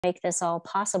make this all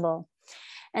possible.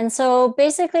 And so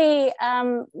basically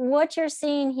what you're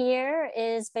seeing here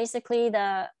is basically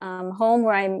the home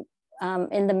where I'm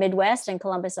in the Midwest in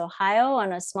Columbus, Ohio,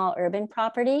 on a small urban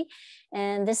property.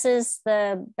 And this is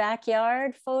the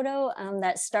backyard photo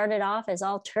that started off as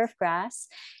all turf grass.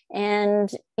 And,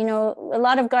 you know, a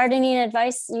lot of gardening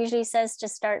advice usually says to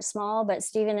start small, but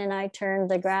Stephen and I turned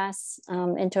the grass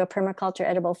into a permaculture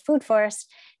edible food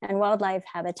forest and wildlife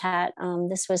habitat.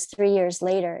 This was 3 years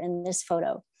later in this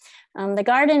photo. The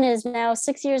garden is now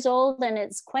 6 years old, and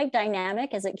it's quite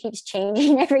dynamic as it keeps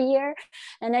changing every year.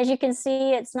 And as you can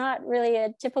see, it's not really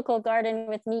a typical garden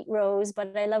with neat rows,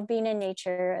 but I love being in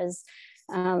nature, as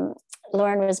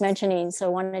Lauren was mentioning, so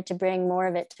wanted to bring more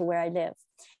of it to where I live.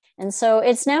 And so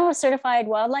it's now a certified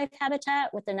wildlife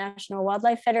habitat with the National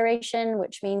Wildlife Federation,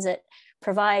 which means it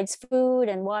provides food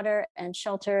and water and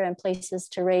shelter and places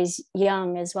to raise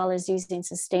young, as well as using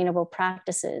sustainable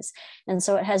practices. And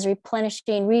so it has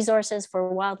replenishing resources for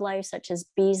wildlife such as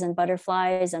bees and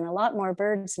butterflies, and a lot more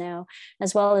birds now,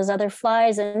 as well as other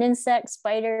flies and insects,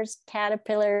 spiders,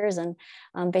 caterpillars, and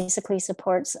basically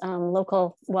supports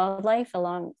local wildlife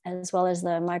along, as well as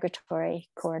the migratory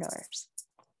corridors.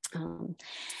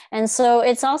 And so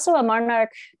it's also a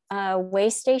monarch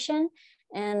way station,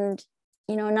 and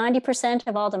 90%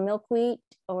 of all the milkweed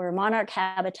or monarch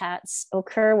habitats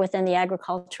occur within the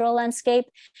agricultural landscape,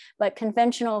 but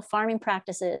conventional farming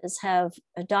practices have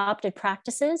adopted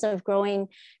practices of growing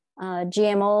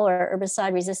GMO or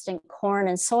herbicide resistant corn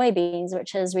and soybeans,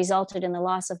 which has resulted in the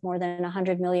loss of more than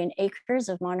 100 million acres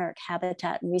of monarch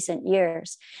habitat in recent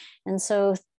years. And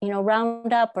so,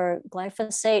 Roundup or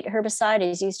glyphosate herbicide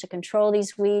is used to control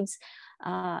these weeds.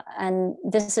 And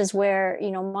this is where,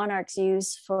 monarchs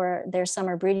use for their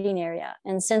summer breeding area.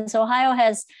 And since Ohio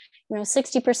has,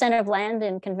 60% of land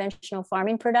in conventional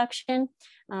farming production,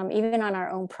 even on our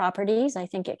own properties, I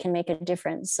think it can make a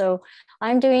difference. So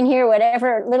I'm doing here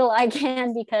whatever little I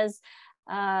can because,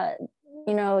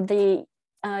 the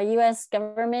US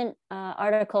government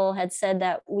article had said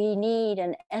that we need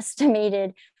an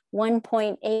estimated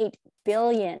 1.8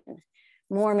 billion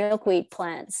more milkweed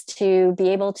plants to be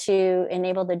able to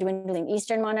enable the dwindling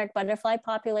eastern monarch butterfly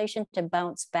population to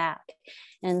bounce back.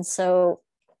 And so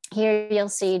here you'll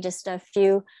see just a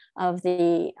few of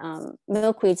the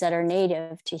milkweeds that are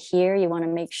native to here. You want to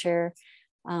make sure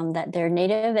that they're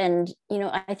native. And,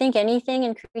 I think anything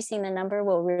increasing the number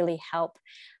will really help.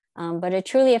 But a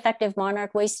truly effective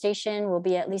monarch way station will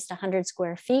be at least 100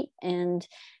 square feet. And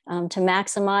to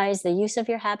maximize the use of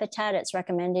your habitat, it's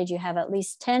recommended you have at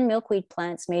least 10 milkweed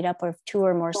plants made up of 2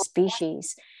 or more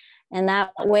species. And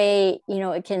that way,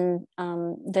 it can,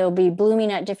 they'll be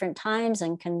blooming at different times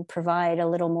and can provide a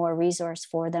little more resource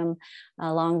for them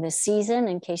along the season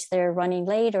in case they're running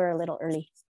late or a little early.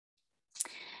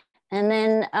 And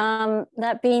then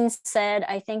that being said,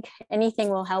 I think anything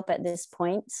will help at this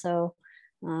point. So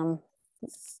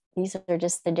these are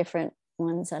just the different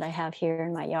ones that I have here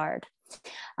in my yard.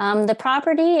 The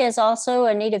property is also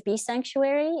a native bee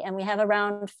sanctuary, and we have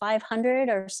around 500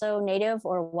 or so native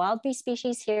or wild bee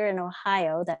species here in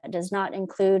Ohio. That does not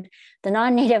include the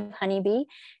non-native honeybee.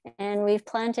 And we've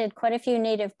planted quite a few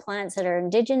native plants that are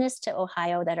indigenous to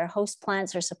Ohio that are host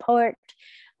plants or support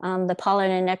the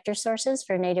pollen and nectar sources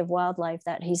for native wildlife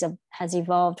that has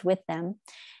evolved with them.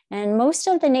 And most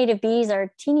of the native bees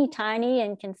are teeny tiny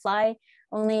and can fly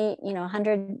only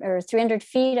 100 or 300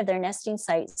 feet of their nesting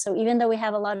sites. So even though we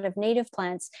have a lot of native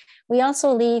plants, we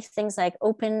also leave things like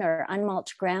open or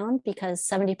unmulched ground because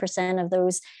 70% of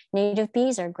those native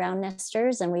bees are ground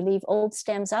nesters, and we leave old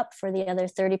stems up for the other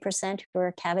 30% who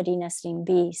are cavity nesting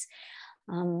bees.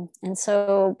 And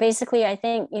so basically, I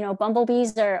think,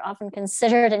 bumblebees are often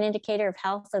considered an indicator of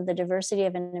health of the diversity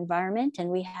of an environment.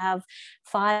 And we have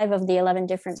 5 of the 11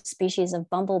 different species of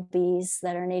bumblebees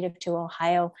that are native to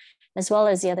Ohio, as well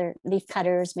as the other leaf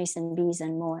cutters, mason bees,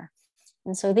 and more.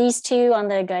 And so these 2 on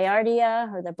the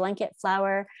Gaillardia or the blanket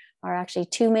flower are actually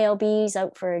 2 male bees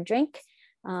out for a drink.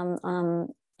 And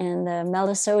the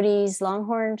Melisodes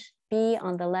longhorned bee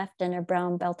on the left and a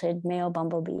brown belted male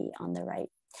bumblebee on the right.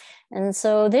 And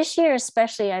so this year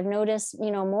especially, I've noticed,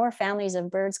 more families of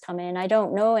birds come in. I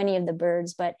don't know any of the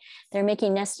birds, but they're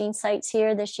making nesting sites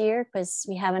here this year because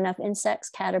we have enough insects,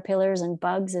 caterpillars, and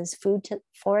bugs as food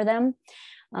for them.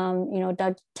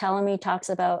 Doug Tellamy talks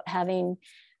about having,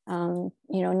 needing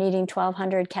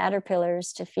 1,200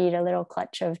 caterpillars to feed a little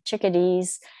clutch of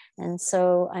chickadees. And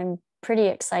so I'm pretty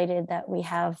excited that we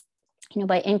have,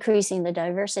 by increasing the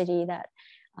diversity that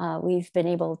we've been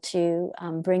able to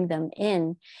bring them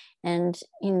in. And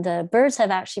the birds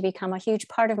have actually become a huge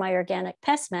part of my organic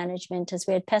pest management, as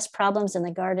we had pest problems in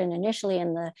the garden initially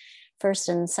in the first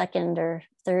and second or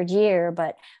third year,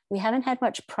 but we haven't had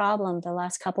much problem the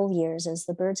last couple of years as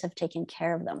the birds have taken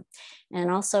care of them.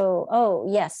 And also, oh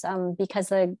yes, because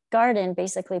the garden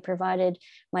basically provided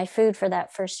my food for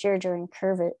that first year during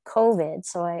COVID,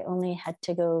 so I only had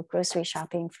to go grocery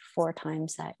shopping 4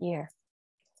 times that year.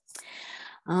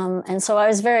 And so I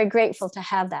was very grateful to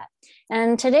have that.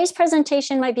 And today's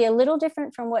presentation might be a little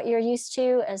different from what you're used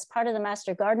to. As part of the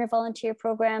Master Gardener Volunteer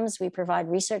programs, we provide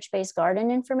research-based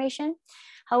garden information.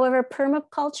 However,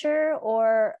 permaculture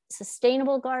or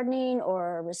sustainable gardening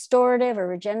or restorative or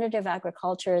regenerative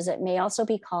agriculture, as it may also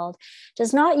be called,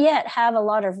 does not yet have a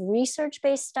lot of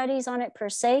research-based studies on it per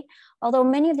se, although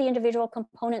many of the individual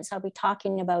components I'll be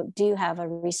talking about do have a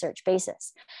research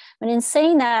basis. But in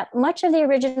saying that, much of the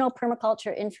original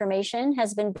permaculture information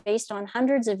has been based on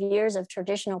hundreds of years of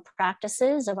traditional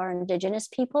practices of our Indigenous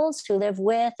peoples who live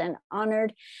with and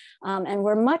honored, and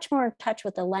we're much more in touch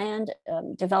with the land,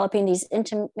 developing these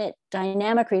intimate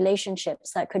dynamic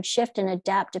relationships that could shift and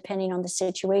adapt depending on the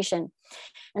situation.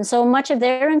 And so much of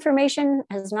their information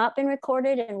has not been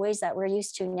recorded in ways that we're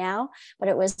used to now, but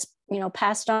it was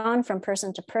passed on from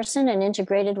person to person and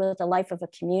integrated with the life of a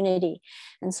community.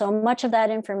 And so much of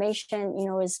that information,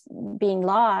 is being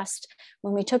lost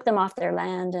when we took them off their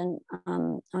land and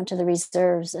onto the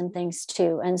reserves and things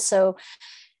too. And so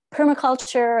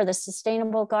permaculture or the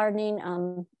sustainable gardening,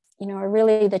 are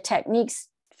really the techniques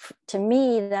to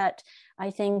me that I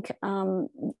think,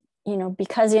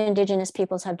 because the Indigenous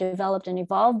peoples have developed and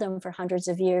evolved them for hundreds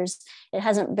of years, it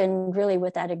hasn't been really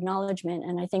with that acknowledgement.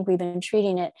 And I think we've been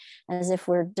treating it as if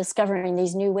we're discovering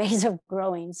these new ways of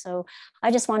growing. So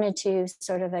I just wanted to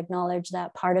sort of acknowledge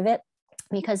that part of it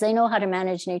because they know how to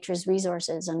manage nature's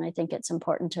resources. And I think it's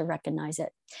important to recognize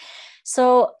it.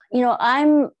 So,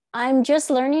 I'm just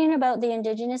learning about the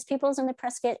Indigenous peoples in the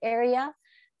Prescott area.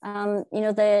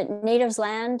 The Natives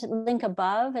Land link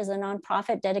above is a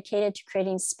nonprofit dedicated to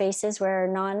creating spaces where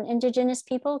non-Indigenous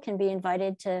people can be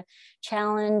invited to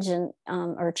challenge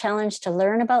or challenged to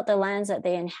learn about the lands that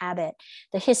they inhabit,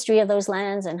 the history of those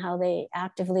lands, and how they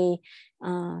actively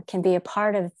can be a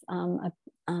part of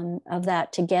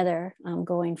that together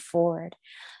going forward.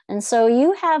 And so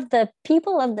you have the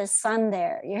people of the sun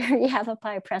there, your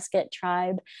Yavapai Prescott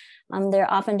tribe.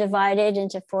 They're often divided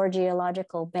into 4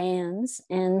 geological bands.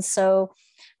 And so,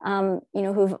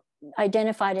 who've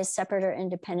identified as separate or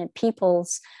independent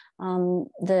peoples,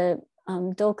 the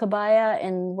Dolkabaya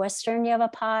in Western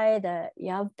Yavapai, the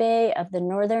Yavapai of the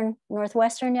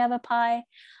Northwestern Yavapai.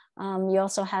 You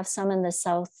also have some in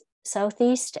the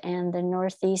southeast and the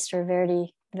northeast or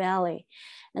Verde Valley.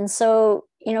 And so,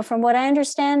 from what I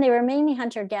understand, they were mainly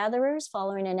hunter-gatherers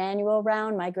following an annual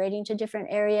round, migrating to different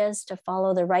areas to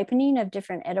follow the ripening of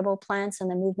different edible plants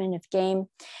and the movement of game.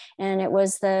 And it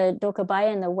was the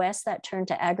Dokabaya in the west that turned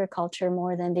to agriculture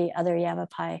more than the other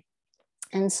Yavapai.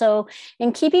 And so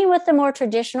in keeping with the more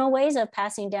traditional ways of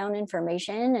passing down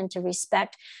information and to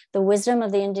respect the wisdom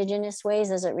of the Indigenous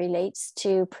ways as it relates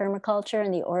to permaculture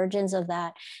and the origins of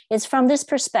that, it's from this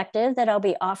perspective that I'll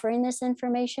be offering this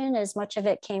information, as much of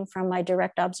it came from my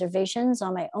direct observations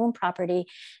on my own property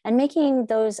and making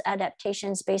those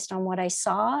adaptations based on what I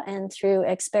saw and through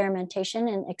experimentation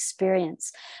and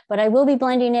experience. But I will be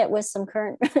blending it with some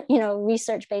current,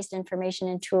 research-based information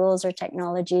and tools or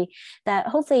technology that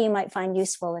hopefully you might find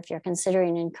useful if you're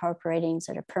considering incorporating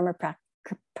sort of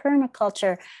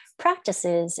permaculture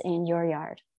practices in your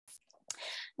yard.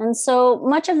 And so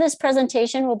much of this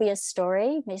presentation will be a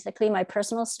story, basically my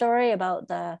personal story about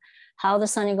how the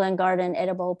Sunny Glen Garden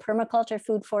edible permaculture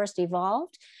food forest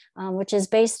evolved, which is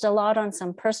based a lot on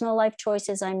some personal life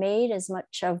choices I made, as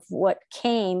much of what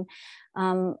came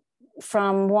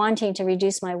from wanting to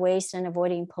reduce my waste and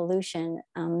avoiding pollution,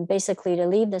 basically to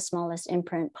leave the smallest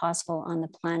imprint possible on the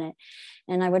planet.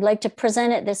 And I would like to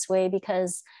present it this way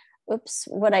because,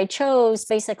 what I chose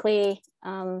basically,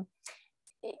 I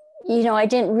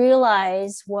didn't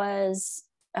realize was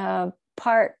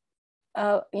part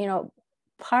of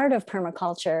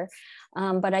permaculture.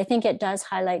 But I think it does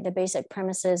highlight the basic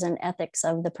premises and ethics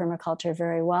of the permaculture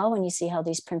very well when you see how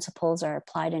these principles are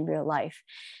applied in real life.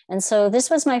 And so this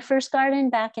was my first garden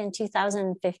back in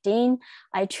 2015.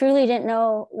 I truly didn't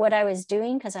know what I was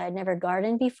doing because I had never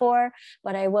gardened before,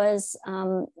 but I was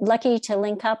lucky to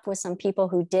link up with some people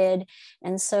who did.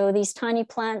 And so these tiny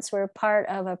plants were part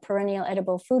of a perennial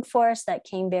edible food forest that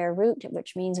came bare root,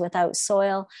 which means without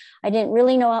soil. I didn't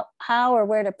really know how or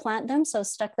where to plant them, so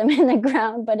stuck them in the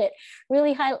ground, but it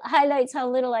really highlights how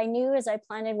little I knew as I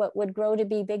planted what would grow to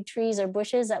be big trees or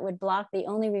bushes that would block the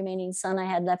only remaining sun I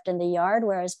had left in the yard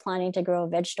where I was planning to grow a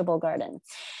vegetable garden.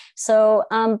 So,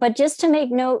 but just to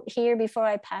make note here before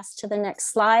I pass to the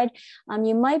next slide,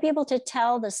 you might be able to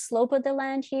tell the slope of the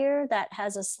land here that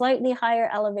has a slightly higher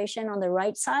elevation on the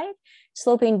right side,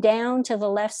 sloping down to the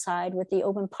left side with the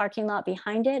open parking lot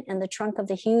behind it and the trunk of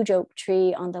the huge oak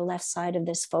tree on the left side of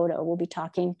this photo. We'll be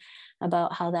talking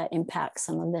about how that impacts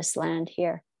some of this land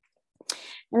here.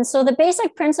 And so the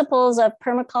basic principles of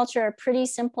permaculture are pretty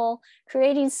simple: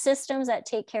 creating systems that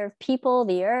take care of people,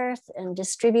 the earth, and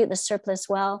distribute the surplus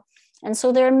well. And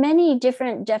so there are many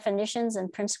different definitions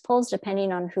and principles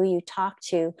depending on who you talk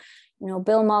to. You know,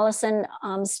 Bill Mollison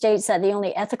states that the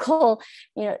only ethical,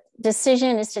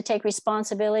 decision is to take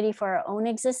responsibility for our own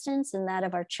existence and that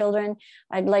of our children.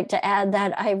 I'd like to add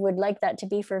that I would like that to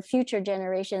be for future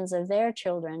generations of their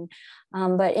children.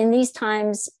 But in these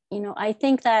times, I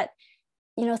think that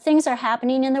things are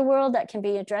happening in the world that can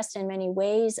be addressed in many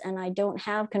ways, and I don't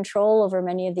have control over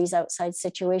many of these outside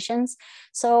situations.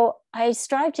 So I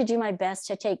strive to do my best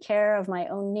to take care of my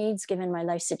own needs given my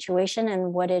life situation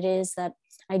and what it is that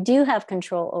I do have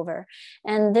control over.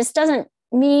 And this doesn't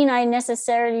mean I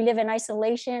necessarily live in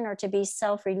isolation or to be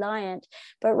self-reliant,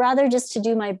 but rather just to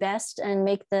do my best and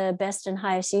make the best and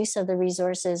highest use of the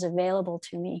resources available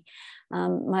to me.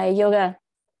 My yoga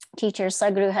teacher,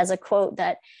 Sadhguru, has a quote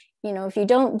that, if you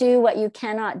don't do what you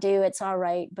cannot do, it's all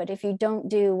right. But if you don't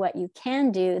do what you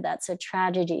can do, that's a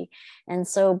tragedy. And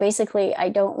so basically, I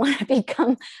don't want to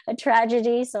become a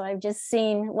tragedy. So I've just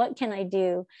seen what can I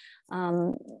do,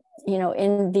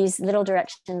 in these little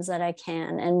directions that I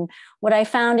can. And what I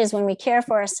found is when we care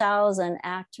for ourselves and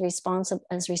act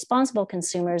as responsible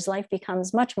consumers, life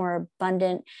becomes much more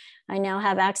abundant. I now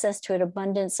have access to an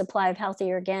abundant supply of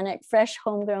healthy, organic, fresh,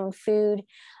 homegrown food,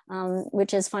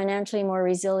 which is financially more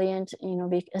resilient,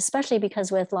 especially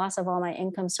because with loss of all my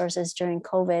income sources during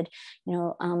COVID,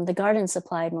 the garden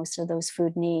supplied most of those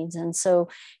food needs. And so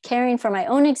caring for my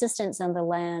own existence and the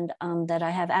land that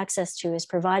I have access to is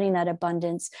providing that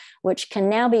abundance, which can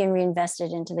now be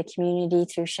reinvested into the community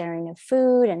through sharing of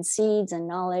food and seeds and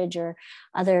knowledge or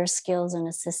other skills and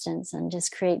assistance, and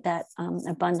just create that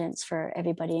abundance for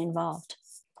everybody involved.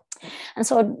 And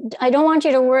so I don't want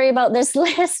you to worry about this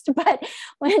list, but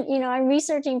when I'm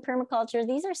researching permaculture,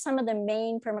 these are some of the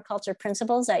main permaculture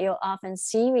principles that you'll often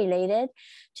see related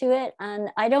to it. And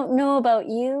I don't know about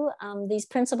you, these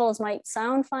principles might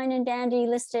sound fine and dandy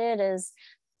listed as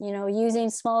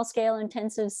using small scale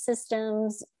intensive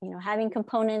systems, having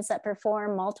components that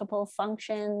perform multiple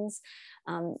functions,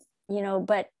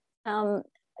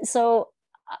 so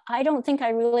I don't think I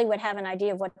really would have an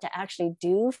idea of what to actually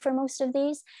do for most of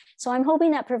these. So I'm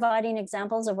hoping that providing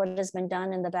examples of what has been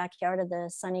done in the backyard of the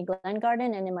Sunny Glen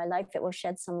Garden and in my life, it will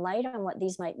shed some light on what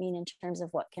these might mean in terms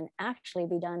of what can actually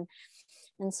be done.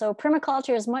 And so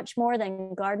permaculture is much more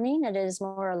than gardening. It is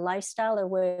more a lifestyle or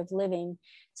way of living.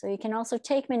 So you can also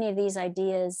take many of these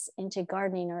ideas into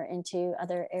gardening or into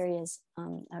other areas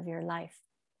of your life.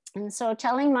 And so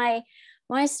telling my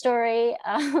story,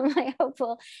 I hope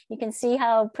you can see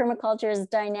how permaculture is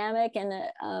dynamic and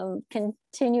a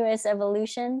continuous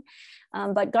evolution.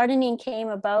 But gardening came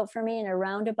about for me in a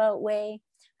roundabout way.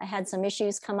 I had some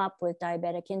issues come up with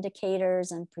diabetic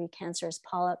indicators and precancerous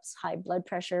polyps, high blood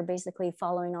pressure, basically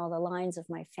following all the lines of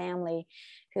my family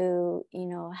who,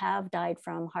 have died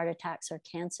from heart attacks or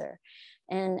cancer.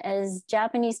 And as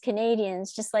Japanese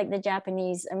Canadians, just like the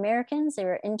Japanese Americans, they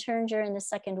were interned during the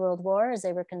Second World War as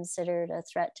they were considered a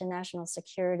threat to national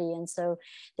security. And so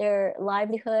their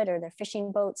livelihood or their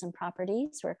fishing boats and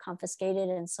properties were confiscated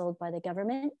and sold by the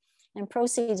government, and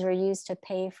proceeds were used to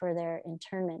pay for their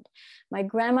internment. My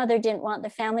grandmother didn't want the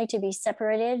family to be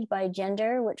separated by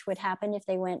gender, which would happen if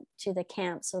they went to the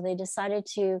camp. So they decided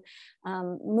to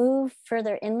move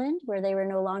further inland where they were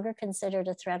no longer considered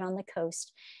a threat on the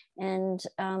coast. And,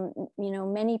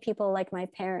 many people like my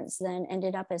parents then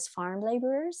ended up as farm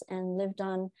laborers and lived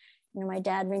on, my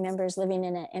dad remembers living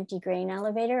in an empty grain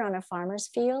elevator on a farmer's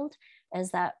field,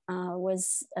 as that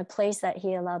was a place that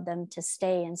he allowed them to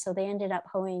stay. And so they ended up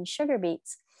hoeing sugar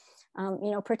beets.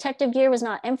 Protective gear was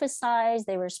not emphasized.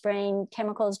 They were spraying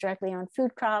chemicals directly on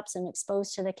food crops and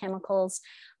exposed to the chemicals.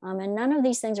 And none of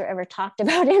these things were ever talked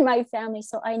about in my family.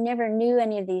 So I never knew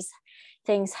any of these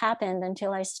things happened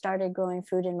until I started growing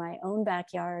food in my own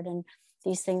backyard. And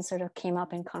these things sort of came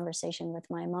up in conversation with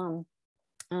my mom.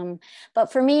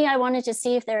 But for me, I wanted to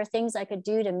see if there are things I could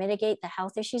do to mitigate the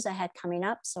health issues I had coming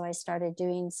up. So I started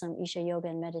doing some Isha yoga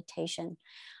and meditation.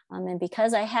 And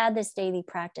because I had this daily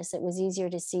practice, it was easier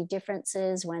to see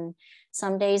differences when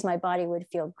some days my body would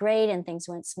feel great and things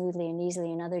went smoothly and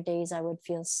easily. And other days I would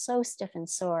feel so stiff and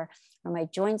sore, or my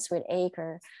joints would ache,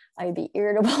 or I'd be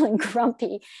irritable and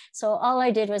grumpy. So all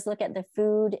I did was look at the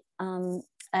food,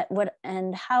 at what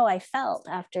and how I felt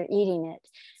after eating it.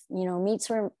 You know, meats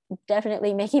were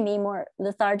definitely making me more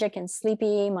lethargic and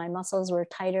sleepy. My muscles were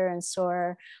tighter and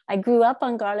sore. I grew up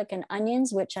on garlic and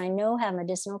onions, which I know have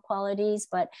medicinal qualities,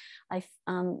 but I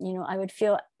would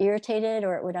feel irritated,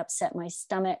 or it would upset my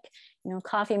stomach. You know,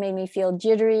 coffee made me feel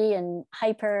jittery and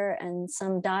hyper, and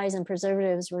some dyes and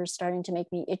preservatives were starting to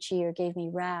make me itchy or gave me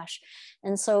rash.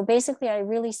 And so basically I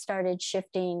really started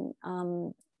shifting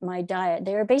my diet.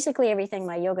 They were basically everything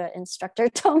my yoga instructor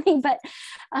told me, but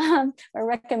or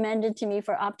recommended to me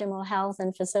for optimal health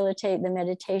and facilitate the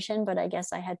meditation, but I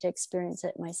guess I had to experience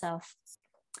it myself.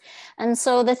 And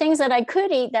so the things that I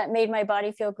could eat that made my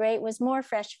body feel great was more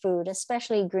fresh food,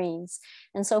 especially greens.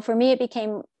 And so for me, it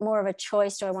became more of a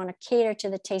choice. Do I want to cater to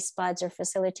the taste buds or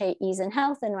facilitate ease and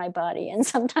health in my body? And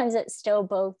sometimes it's still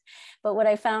both. But what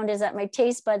I found is that my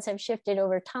taste buds have shifted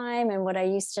over time, and what I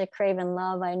used to crave and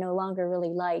love, I no longer really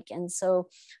like. And so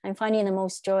I'm finding the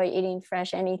most joy eating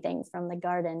fresh anything from the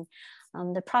garden.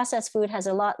 The processed food has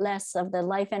a lot less of the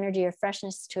life energy or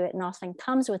freshness to it, and often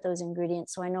comes with those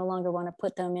ingredients. So I no longer want to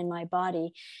put them in my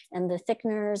body. And the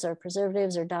thickeners or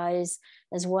preservatives or dyes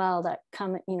as well that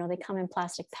come, they come in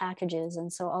plastic packages.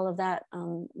 And so all of that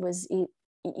was,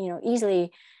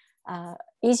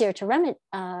 easier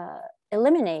to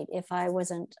eliminate if I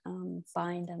wasn't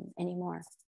buying them anymore.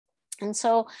 And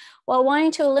so while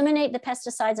wanting to eliminate the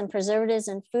pesticides and preservatives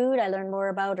in food, I learned more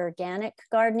about organic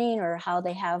gardening, or how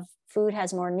food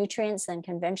has more nutrients than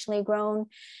conventionally grown.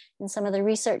 And some of the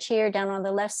research here down on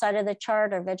the left side of the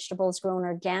chart are vegetables grown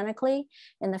organically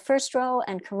in the first row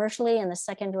and commercially in the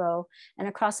second row. And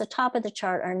across the top of the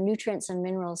chart are nutrients and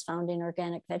minerals found in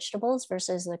organic vegetables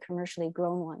versus the commercially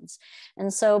grown ones.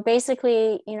 And so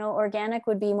basically, organic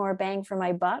would be more bang for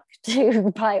my buck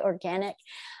to buy organic.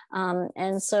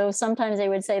 And so sometimes they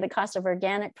would say the cost of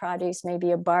organic produce may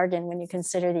be a bargain when you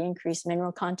consider the increased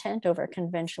mineral content over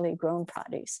conventionally grown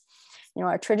produce.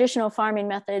 Our traditional farming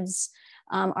methods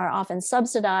are often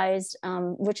subsidized,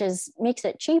 which makes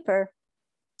it cheaper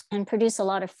and produce a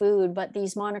lot of food, but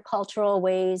these monocultural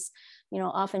ways,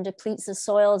 often depletes the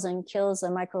soils and kills the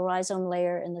mycorrhizome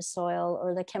layer in the soil,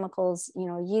 or the chemicals,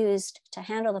 used to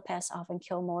handle the pests often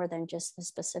kill more than just the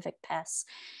specific pests.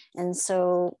 And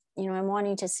so, I'm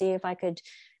wanting to see if I could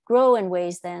grow in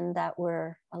ways then that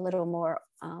were a little more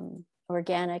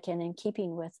organic and in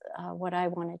keeping with what I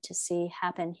wanted to see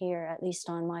happen here, at least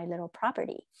on my little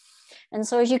property. And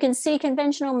so as you can see,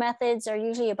 conventional methods are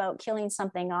usually about killing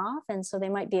something off, and so they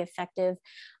might be effective,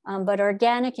 but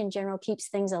organic in general keeps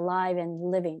things alive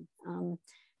and living.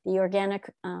 The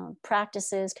organic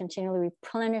practices continually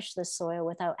replenish the soil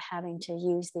without having to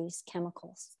use these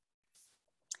chemicals.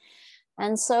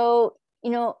 And so,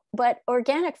 but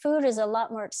organic food is a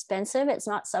lot more expensive. It's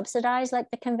not subsidized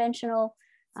like the conventional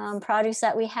produce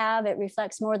that we have. It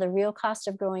reflects more the real cost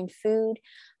of growing food.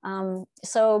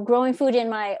 So growing food in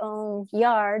my own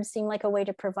yard seemed like a way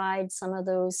to provide some of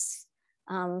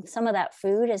that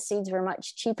food, as seeds were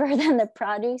much cheaper than the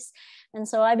produce. And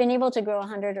so I've been able to grow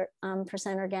 100%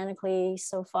 organically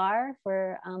so far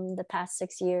for the past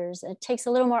 6 years. It takes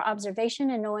a little more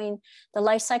observation and knowing the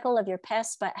life cycle of your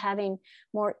pests, but having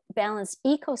more balanced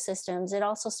ecosystems, it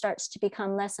also starts to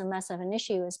become less and less of an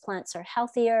issue as plants are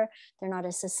healthier. They're not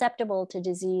as susceptible to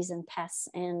disease and pests.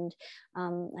 And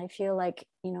I feel like,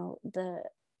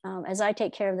 as I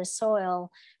take care of the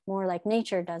soil, more like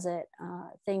nature does it,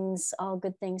 all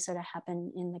good things sort of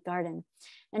happen in the garden.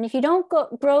 And if you don't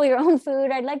grow your own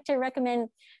food, I'd like to recommend,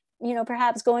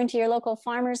 perhaps going to your local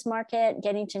farmers market,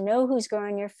 getting to know who's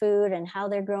growing your food and how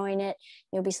they're growing it.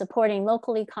 You'll be supporting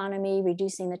local economy,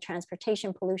 reducing the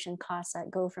transportation pollution costs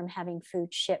that go from having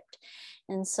food shipped.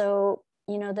 And so,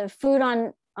 the food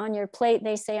on your plate,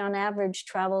 they say on average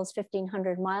travels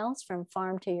 1,500 miles from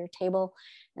farm to your table.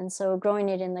 And so growing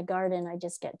it in the garden, I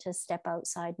just get to step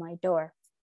outside my door.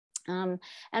 And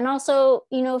also,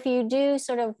 if you do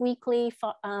sort of weekly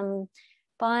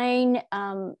buying,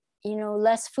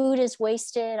 less food is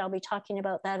wasted. I'll be talking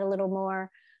about that a little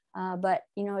more. But,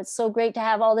 it's so great to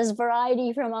have all this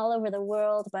variety from all over the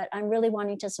world, but I'm really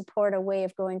wanting to support a way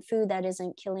of growing food that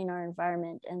isn't killing our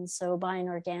environment. And so buying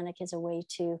organic is a way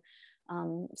to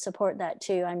support that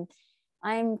too.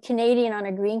 I'm Canadian on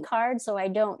a green card, so I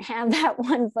don't have that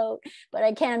one vote, but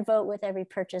I can vote with every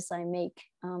purchase I make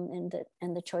and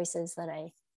the choices that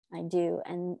I do.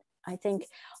 And I think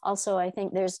also, I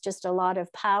think there's just a lot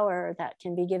of power that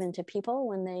can be given to people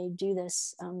when they do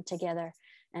this together.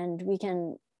 And we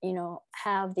can, you know,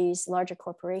 have these larger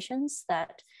corporations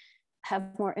that have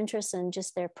more interest in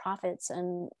just their profits,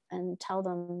 and tell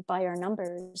them by our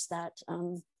numbers that,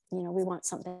 you know, we want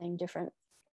something different.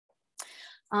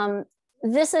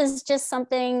 This is just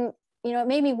something, you know, it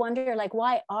made me wonder, like,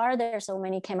 why are there so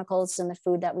many chemicals in the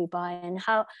food that we buy, and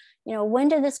how, you know, when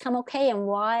did this come okay, and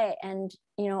why, and,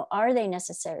 you know, are they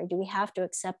necessary? Do we have to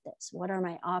accept this? What are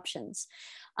my options?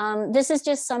 This is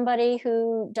just somebody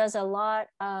who does a lot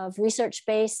of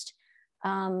research-based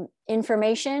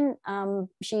information.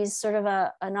 She's sort of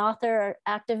an author or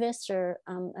activist or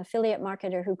affiliate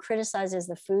marketer who criticizes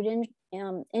the food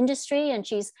industry. And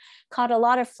she's caught a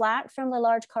lot of flack from the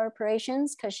large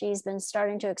corporations because she's been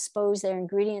starting to expose their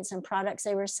ingredients and products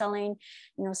they were selling,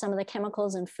 you know, some of the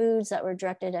chemicals in foods that were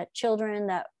directed at children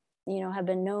that, you know, have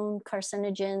been known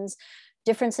carcinogens,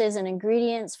 differences in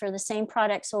ingredients for the same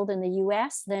product sold in the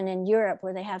US than in Europe,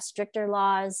 where they have stricter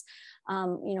laws,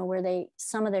 you know, where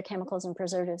some of their chemicals and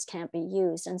preservatives can't be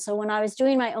used. And so when I was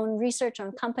doing my own research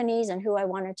on companies and who I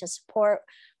wanted to support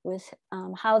with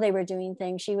how they were doing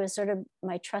things, she was sort of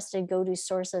my trusted go-to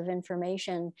source of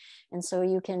information. And so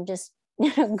you can just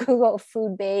Google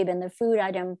food babe and the food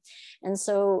item. And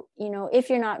so, you know, if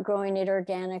you're not growing it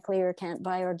organically or can't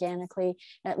buy organically,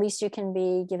 at least you can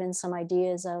be given some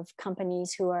ideas of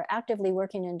companies who are actively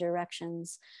working in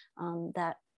directions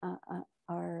that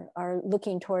are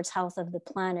looking towards health of the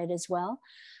planet as well.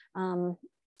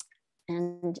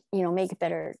 And, you know, make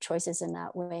better choices in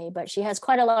that way. But she has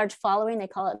quite a large following. They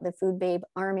call it the Food Babe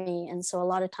Army. And so a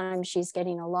lot of times she's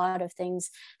getting a lot of things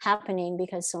happening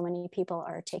because so many people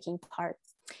are taking part.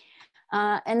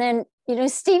 And then, you know,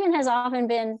 Stephen has often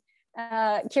been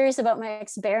curious about my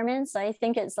experiments. I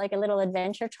think it's like a little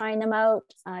adventure trying them out.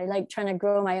 I like trying to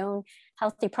grow my own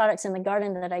healthy products in the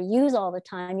garden that I use all the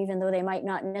time, even though they might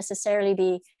not necessarily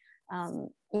be, you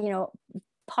know,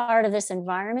 part of this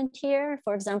environment here.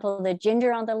 For example, the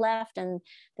ginger on the left and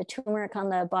the turmeric on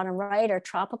the bottom right are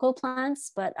tropical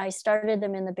plants, but I started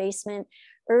them in the basement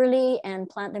early and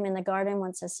plant them in the garden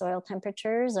once the soil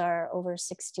temperatures are over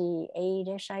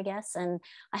 68-ish, I guess. And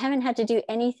I haven't had to do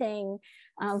anything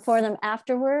for them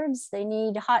afterwards. They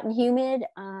need hot and humid,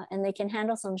 and they can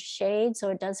handle some shade, so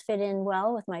it does fit in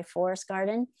well with my forest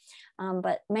garden.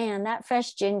 But man, that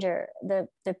fresh ginger,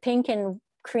 the pink and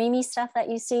creamy stuff that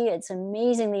you see, it's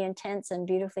amazingly intense and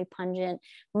beautifully pungent,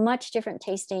 much different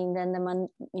tasting than the,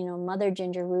 you know, mother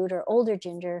ginger root or older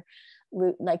ginger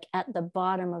root, like at the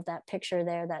bottom of that picture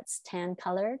there, that's tan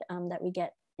colored, that we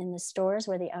get in the stores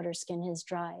where the outer skin has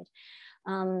dried.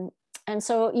 And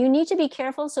so you need to be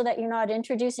careful so that you're not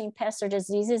introducing pests or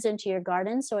diseases into your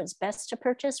garden. So it's best to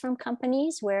purchase from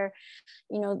companies where,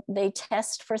 you know, they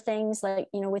test for things like,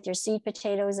 you know, with your seed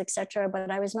potatoes, etc. But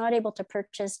I was not able to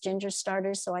purchase ginger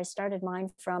starters. So I started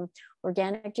mine from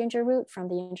organic ginger root from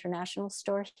the international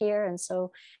store here. And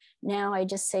so now I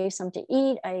just save some to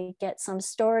eat. I get some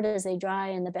stored as they dry,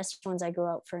 and the best ones I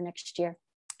grow out for next year.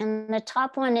 And the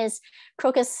top one is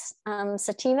Crocus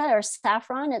sativa or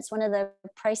saffron. It's one of the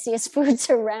priciest foods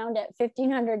around at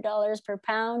 $1,500 per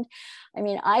pound. I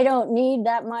mean, I don't need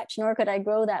that much, nor could I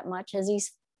grow that much, as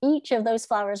each of those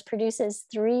flowers produces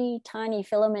 3 tiny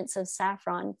filaments of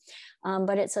saffron.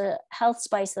 But it's a health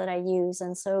spice that I use.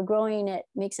 And so growing it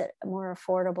makes it more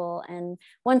affordable. And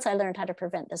once I learned how to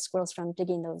prevent the squirrels from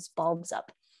digging those bulbs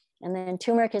up. And then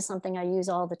turmeric is something I use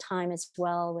all the time as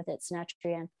well, with its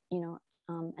natural, you know,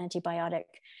 antibiotic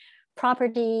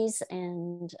properties.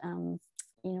 And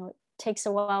you know, it takes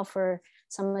a while for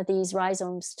some of these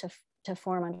rhizomes to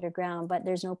form underground, but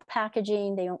there's no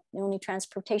packaging. The only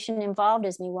transportation involved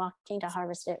is me walking to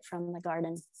harvest it from the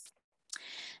garden.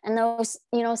 And those,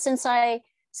 you know, since I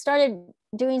started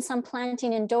doing some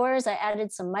planting indoors, I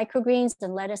added some microgreens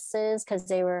and lettuces because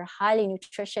they were highly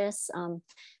nutritious.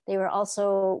 They were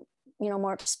also, you know,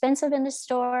 more expensive in the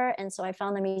store. And so I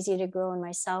found them easy to grow in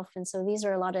myself. And so these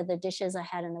are a lot of the dishes I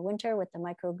had in the winter with the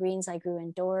microgreens I grew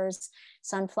indoors: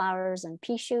 sunflowers and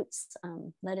pea shoots.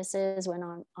 Lettuces went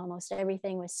on almost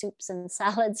everything, with soups and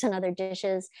salads and other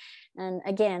dishes. And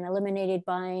again, eliminated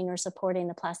buying or supporting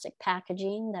the plastic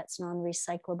packaging that's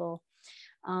non-recyclable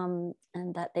and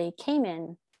that they came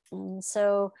in. And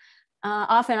so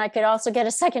often I could also get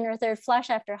a second or third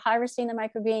flush after harvesting the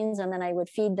microgreens, and then I would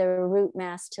feed the root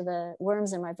mass to the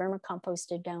worms in my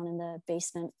vermicomposter down in the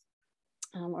basement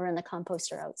or in the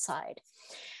composter outside.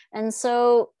 And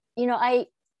so, you know, I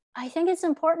think it's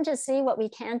important to see what we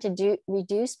can to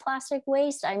reduce plastic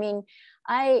waste. I mean,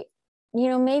 I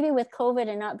maybe with COVID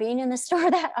and not being in the store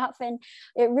that often,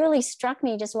 it really struck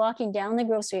me just walking down the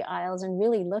grocery aisles and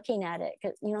really looking at it.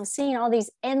 'Cause, seeing all these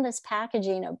endless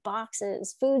packaging of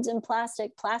boxes, foods in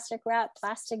plastic, plastic wrap,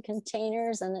 plastic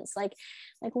containers. And it's like,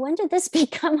 when did this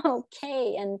become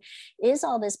okay? And is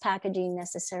all this packaging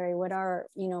necessary? What are,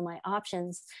 my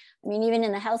options? I mean, even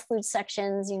in the health food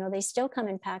sections, they still come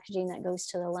in packaging that goes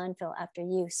to the landfill after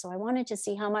use. So I wanted to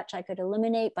see how much I could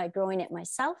eliminate by growing it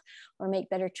myself or make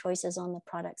better choices on the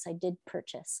products I did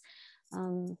purchase.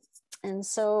 And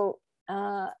so,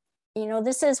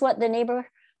 this is what the neighbor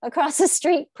across the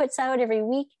street puts out every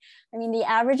week. I mean, the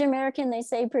average American, they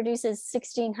say, produces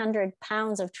 1,600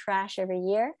 pounds of trash every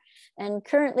year. And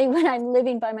currently, when I'm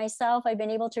living by myself, I've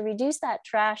been able to reduce that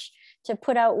trash to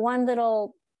put out one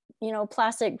little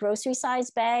plastic grocery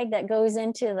size bag that goes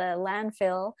into the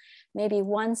landfill maybe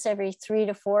once every 3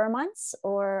 to 4 months,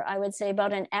 or I would say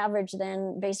about an average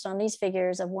then, based on these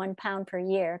figures, of 1 pound per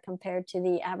year compared to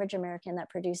the average American that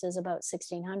produces about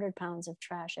 1,600 pounds of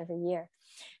trash every year.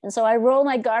 And so I roll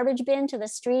my garbage bin to the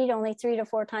street only 3 to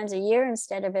 4 times a year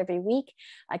instead of every week.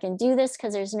 I can do this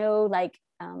because there's no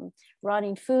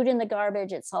rotting food in the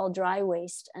garbage. It's all dry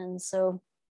waste. And so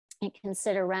it can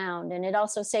sit around, and it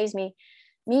also saves me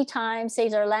time,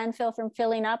 saves our landfill from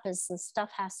filling up, as the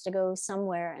stuff has to go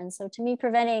somewhere. And so to me,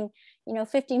 preventing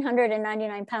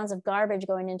 1,599 pounds of garbage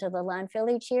going into the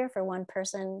landfill each year for one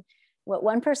person, what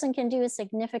one person can do is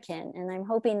significant. And I'm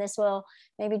hoping this will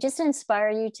maybe just inspire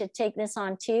you to take this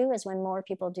on too, as when more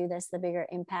people do this, the bigger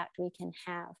impact we can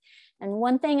have. And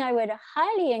one thing I would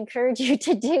highly encourage you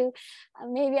to do,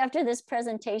 maybe after this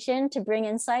presentation, to bring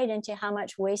insight into how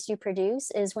much waste you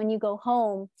produce, is when you go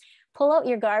home, pull out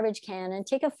your garbage can and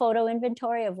take a photo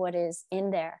inventory of what is in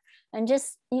there. And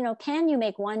just, can you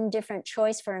make one different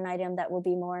choice for an item that will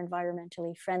be more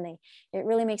environmentally friendly? It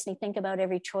really makes me think about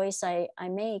every choice I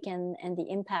make and the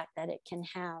impact that it can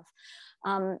have.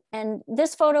 And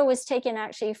this photo was taken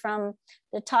actually from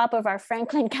the top of our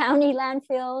Franklin County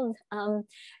landfill,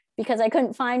 because I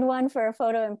couldn't find one for a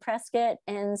photo in Prescott.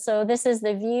 And so this is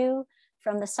the view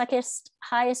from the second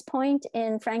highest point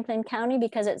in Franklin County,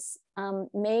 because it's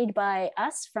made by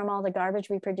us from all the garbage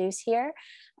we produce here,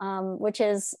 which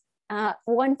is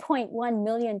 1.1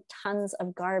 million tons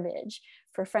of garbage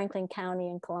for Franklin County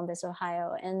in Columbus,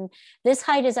 Ohio. And this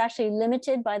height is actually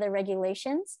limited by the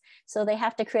regulations. So they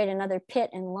have to create another pit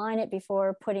and line it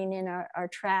before putting in our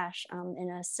trash in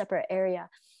a separate area.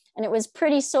 And it was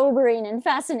pretty sobering and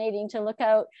fascinating to look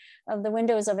out of the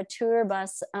windows of a tour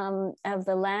bus of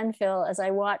the landfill as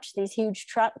I watched these huge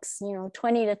trucks,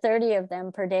 20 to 30 of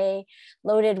them per day,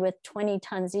 loaded with 20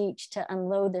 tons each, to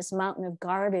unload this mountain of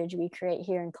garbage we create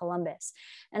here in Columbus.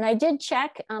 And I did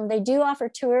check, they do offer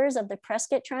tours of the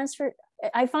Prescott transfer.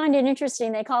 I find it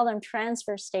interesting, they call them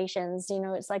transfer stations.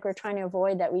 It's like we're trying to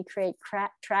avoid that we create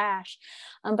trash.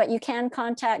 But you can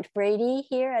contact Brady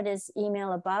here at his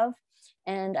email above.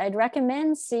 And I'd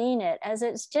recommend seeing it, as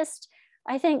it's just,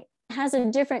 I think, has a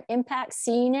different impact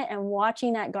seeing it and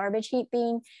watching that garbage heap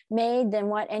being made than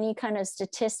what any kind of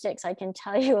statistics I can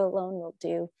tell you alone will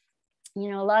do. A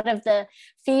lot of the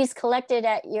fees collected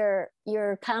at your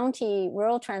county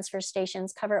rural transfer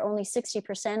stations cover only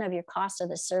 60% of your cost of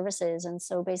the services. And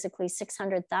so basically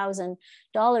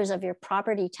 $600,000 of your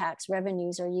property tax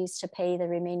revenues are used to pay the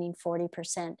remaining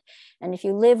 40%. And if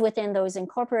you live within those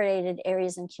incorporated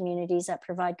areas and communities that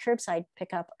provide curbside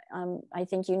pickup, I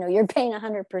think, you're paying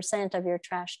 100% of your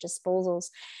trash disposals.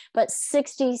 But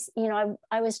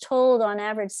I was told on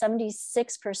average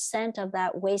 76% of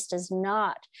that waste does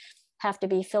not have to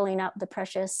be filling up the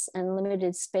precious and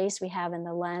limited space we have in the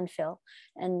landfill.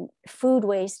 And food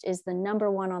waste is the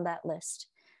 #1 on that list.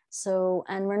 So,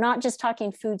 and we're not just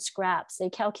talking food scraps. They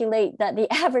calculate that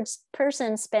the average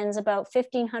person spends about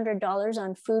 $1,500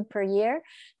 on food per year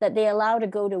that they allow to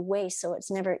go to waste, so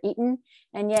it's never eaten.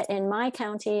 And yet in my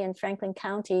county, in Franklin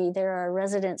County, there are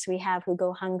residents we have who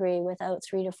go hungry without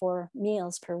 3 to 4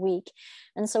 meals per week.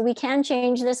 And so we can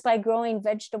change this by growing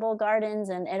vegetable gardens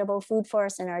and edible food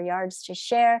forests in our yards to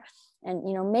share, and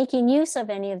making use of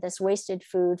any of this wasted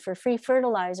food for free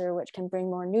fertilizer, which can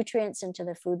bring more nutrients into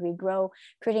the food we grow,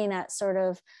 creating that sort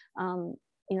of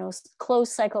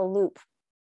closed cycle loop.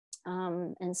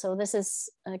 And so this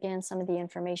is, again, some of the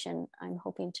information I'm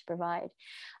hoping to provide.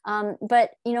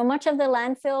 But much of the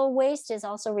landfill waste is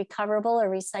also recoverable or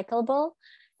recyclable.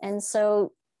 And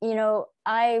so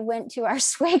I went to our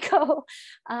SWACO.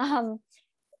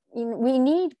 We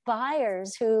need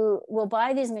buyers who will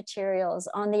buy these materials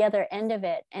on the other end of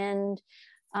it. And,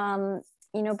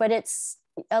 but it's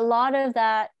a lot of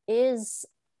that is,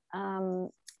 a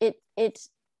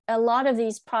lot of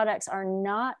these products are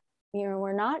not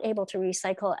we're not able to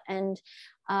recycle, and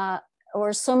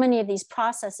or so many of these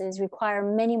processes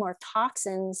require many more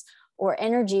toxins or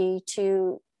energy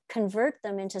to convert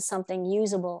them into something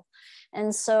usable.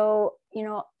 And so,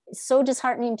 it's so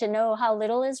disheartening to know how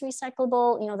little is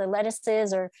recyclable. The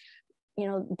lettuces or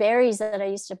berries that I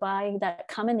used to buy that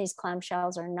come in these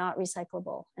clamshells are not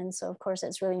recyclable. And so of course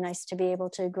it's really nice to be able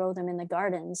to grow them in the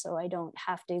garden, so I don't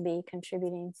have to be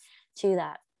contributing to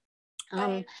that.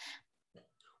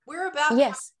 We're about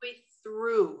halfway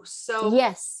through, so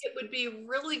yes, it would be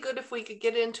really good if we could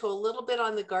get into a little bit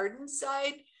on the garden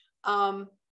side,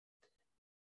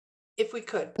 if we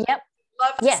could. Yep.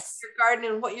 Love to see your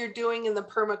garden and what you're doing in the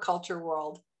permaculture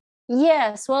world.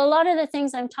 Yes, well, a lot of the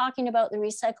things I'm talking about, the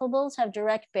recyclables, have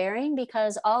direct bearing,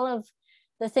 because all of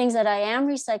the things that I am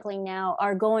recycling now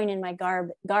are going in my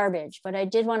garbage. But I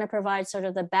did want to provide sort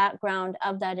of the background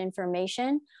of that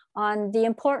information on the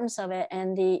importance of it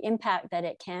and the impact that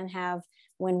it can have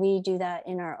when we do that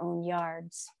in our own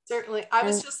yards. Certainly. I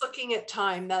was just looking at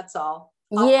time, that's all.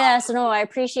 Yes, no, I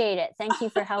appreciate it. Thank you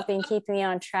for helping keep me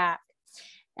on track.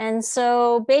 And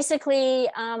so basically,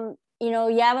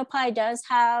 Yavapai does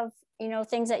have,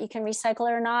 things that you can recycle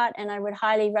or not. And I would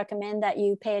highly recommend that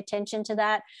you pay attention to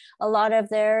that. A lot of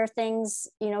their things,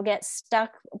 get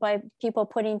stuck by people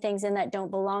putting things in that don't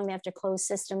belong. They have to close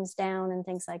systems down and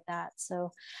things like that.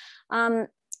 So,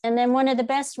 and then one of the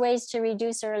best ways to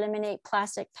reduce or eliminate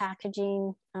plastic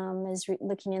packaging is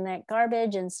looking in that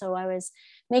garbage. And so I was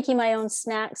making my own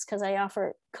snacks, because I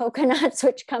offer coconuts,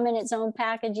 which come in its own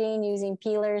packaging, using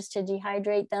peelers to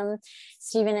dehydrate them.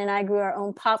 Stephen and I grew our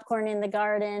own popcorn in the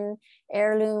garden,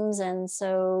 heirlooms. And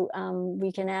so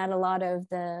we can add a lot of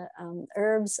the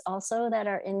herbs also that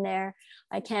are in there.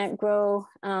 I can't grow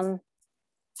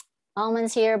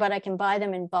almonds here, but I can buy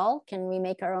them in bulk, and we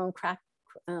make our own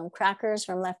crackers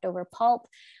from leftover pulp,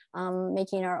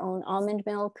 making our own almond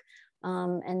milk,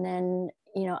 and then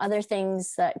other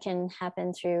things that can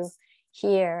happen through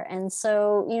here. And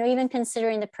so even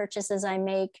considering the purchases I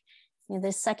make,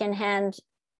 the secondhand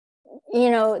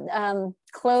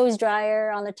clothes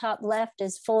dryer on the top left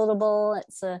is foldable.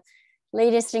 It's a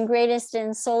latest and greatest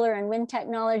in solar and wind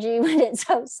technology when it's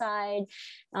outside.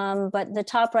 But the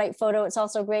top right photo, it's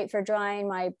also great for drying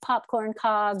my popcorn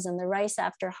cobs and the rice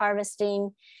after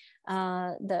harvesting.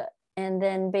 And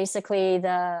then basically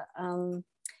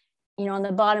on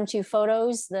the bottom two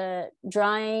photos, the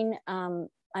drying,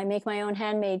 I make my own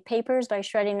handmade papers by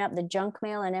shredding up the junk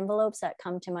mail and envelopes that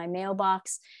come to my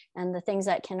mailbox and the things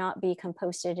that cannot be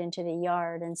composted into the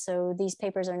yard. And so these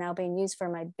papers are now being used for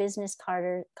my business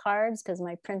cards, because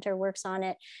my printer works on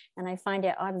it. And I find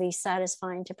it oddly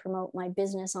satisfying to promote my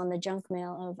business on the junk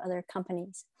mail of other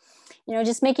companies.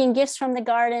 Just making gifts from the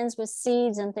gardens with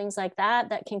seeds and things like that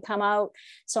can come out.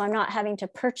 So I'm not having to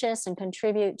purchase and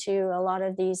contribute to a lot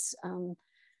of these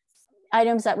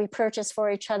items that we purchase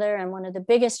for each other. And one of the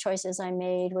biggest choices I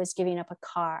made was giving up a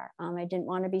car. I didn't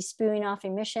want to be spewing off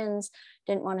emissions,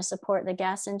 didn't want to support the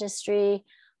gas industry.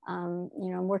 I'm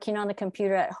working on the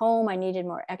computer at home. I needed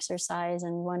more exercise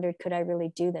and wondered, could I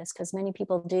really do this? Because many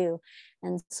people do.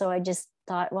 And so I just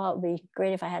thought, well, it'd be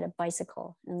great if I had a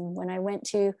bicycle. And when I went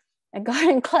to a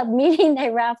garden club meeting,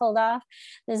 they raffled off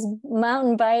this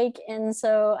mountain bike. And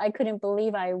so I couldn't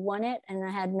believe I won it, and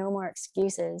I had no more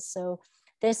excuses. So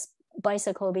this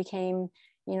bicycle became,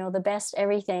 the best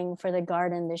everything for the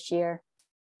garden this year.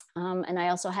 And I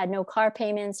also had no car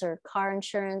payments or car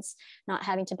insurance, not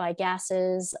having to buy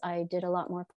gases. I did a lot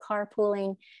more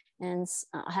carpooling, and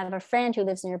I have a friend who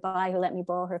lives nearby who let me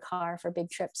borrow her car for big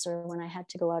trips or when I had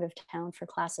to go out of town for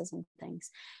classes and things.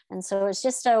 And so it's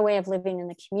just a way of living in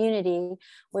the community,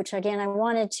 which again, I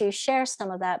wanted to share some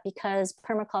of that, because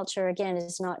permaculture again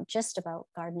is not just about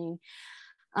gardening,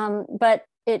 but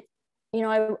it,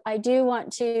 I do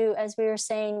want to, as we were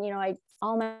saying,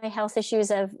 all my health issues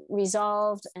have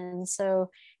resolved. And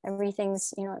so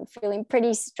everything's, I'm feeling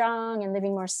pretty strong and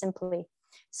living more simply.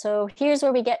 So here's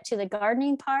where we get to the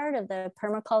gardening part of the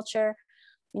permaculture.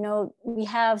 We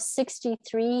have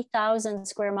 63,000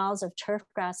 square miles of turf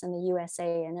grass in the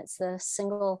USA, and it's the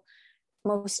single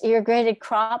most irrigated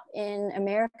crop in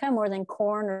America, more than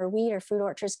corn or wheat or fruit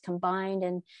orchards combined.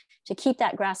 And to keep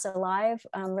that grass alive,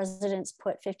 residents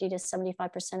put 50 to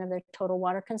 75% of their total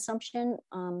water consumption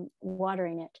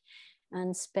watering it,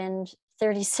 and spend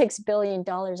 $36 billion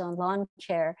on lawn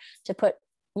care to put,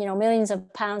 millions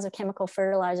of pounds of chemical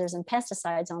fertilizers and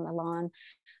pesticides on the lawn.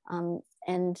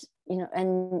 And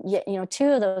yet, two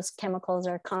of those chemicals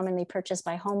are commonly purchased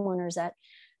by homeowners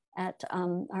at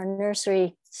our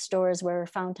nursery stores, were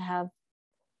found to have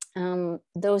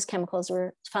those chemicals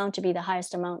were found to be the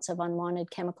highest amounts of unwanted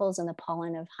chemicals in the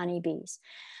pollen of honeybees.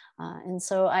 And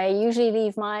so I usually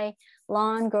leave my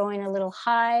lawn growing a little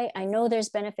high. I know there's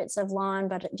benefits of lawn,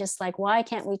 but just like, why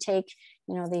can't we take,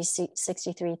 you know, these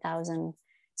 63,000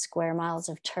 square miles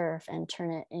of turf and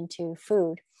turn it into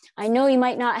food? I know you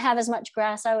might not have as much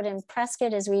grass out in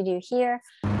Prescott as we do here,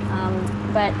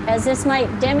 but as this might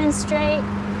demonstrate,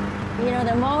 you know,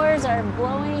 the mowers are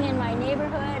blowing in my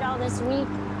neighborhood all this week.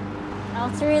 All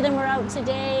three of them were out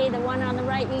today. The one on the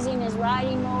right using his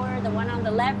riding mower, the one on the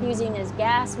left using his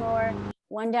gas mower,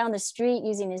 one down the street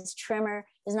using his trimmer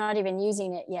is not even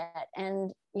using it yet.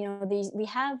 And, you know, we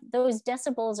have those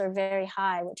decibels are very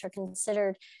high, which are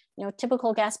considered, you know,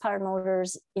 typical gas powered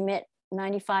motors emit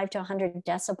 95 to 100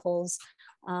 decibels.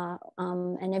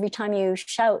 And every time you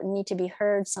shout and need to be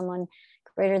heard, someone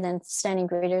standing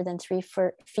greater than 3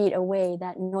 feet away,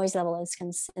 that noise level is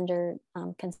considered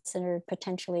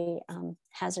potentially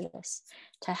hazardous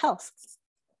to health.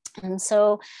 And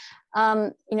so,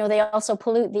 you know, they also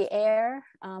pollute the air,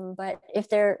 but if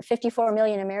 54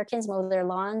 million Americans mow their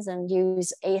lawns and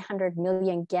use 800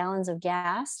 million gallons of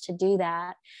gas to do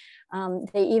that,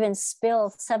 they even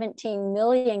spill 17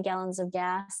 million gallons of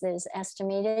gas that is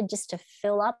estimated just to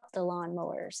fill up the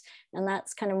lawnmowers. And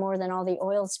that's kind of more than all the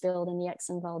oil spilled in the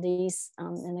Exxon Valdez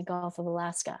in the Gulf of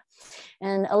Alaska.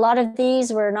 And a lot of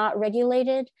these were not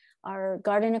regulated, our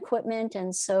garden equipment.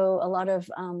 And so a lot of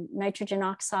nitrogen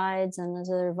oxides and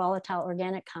other volatile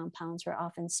organic compounds were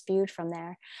often spewed from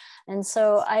there. And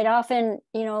so I'd often,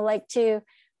 you know, like to,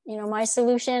 you know, my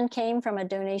solution came from a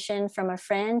donation from a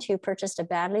friend who purchased a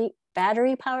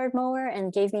battery powered mower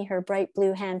and gave me her bright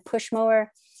blue hand push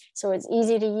mower. So it's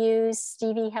easy to use.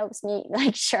 Stevie helps me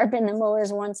like sharpen the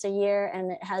mowers once a year,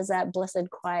 and it has that blessed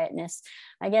quietness.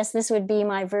 I guess this would be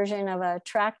my version of a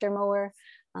tractor mower,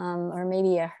 or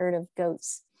maybe a herd of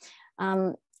goats.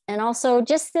 And also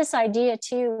just this idea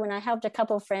too, when I helped a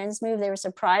couple of friends move, they were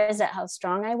surprised at how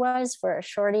strong I was for a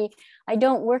shorty. I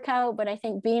don't work out, but I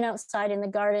think being outside in the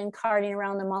garden, carting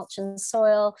around the mulch and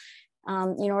soil,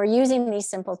 you know, or using these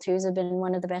simple tools have been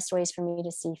one of the best ways for me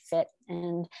to see fit.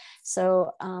 And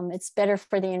so it's better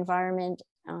for the environment.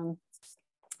 And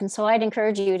so I'd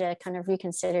encourage you to kind of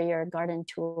reconsider your garden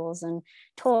tools and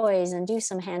toys and do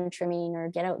some hand trimming or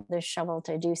get out the shovel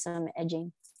to do some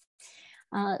edging.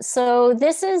 So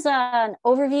this is an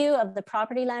overview of the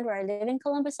property land where I live in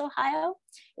Columbus, Ohio.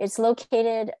 It's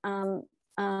located,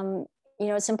 you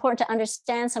know, it's important to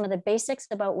understand some of the basics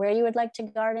about where you would like to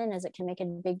garden, as it can make a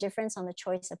big difference on the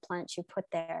choice of plants you put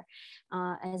there,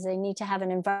 as they need to have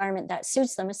an environment that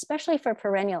suits them, especially for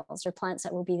perennials or plants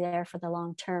that will be there for the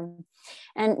long term.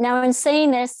 And now in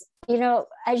saying this, you know,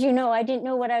 as you know, I didn't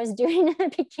know what I was doing in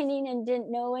the beginning and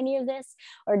didn't know any of this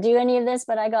or do any of this,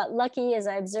 but I got lucky as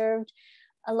I observed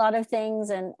a lot of things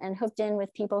and hooked in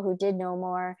with people who did know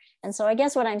more. And so I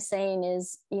guess what I'm saying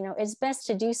is, you know, it's best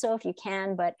to do so if you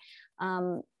can, but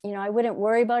you know, I wouldn't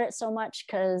worry about it so much,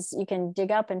 because you can dig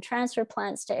up and transfer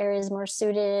plants to areas more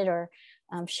suited, or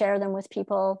share them with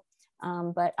people.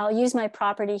 But I'll use my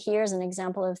property here as an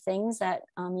example of things that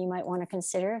you might want to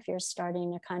consider if you're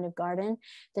starting a kind of garden.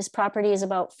 This property is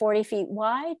about 40 feet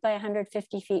wide by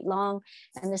 150 feet long.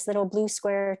 And this little blue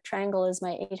square triangle is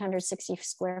my 860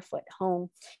 square foot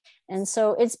home. And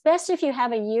so it's best if you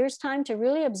have a year's time to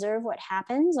really observe what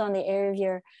happens on the area of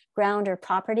your ground or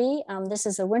property. This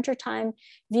is a wintertime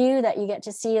view that you get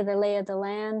to see of the lay of the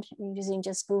land using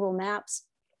just Google Maps.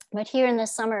 But here in the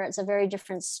summer, it's a very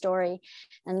different story.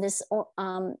 And this, you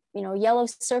know, yellow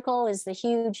circle is the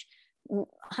huge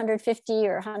 150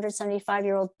 or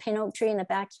 175-year-old pin oak tree in the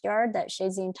backyard that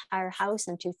shades the entire house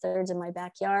and 2/3 of my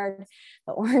backyard.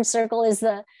 The orange circle is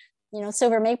the, you know,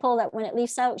 silver maple that when it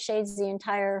leaves out shades the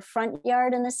entire front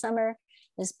yard in the summer.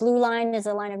 This blue line is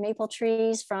a line of maple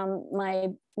trees from my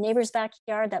neighbor's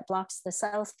backyard that blocks the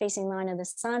south facing line of the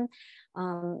sun.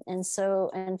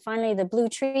 And finally, the blue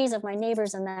trees of my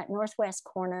neighbors in that northwest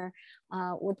corner,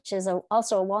 which is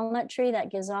also a walnut tree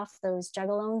that gives off those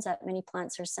juggalones that many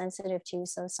plants are sensitive to.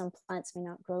 So some plants may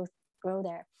not grow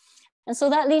there. And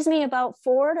so that leaves me about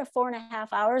 4 to 4.5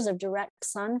 hours of direct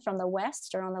sun from the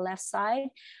west or on the left side,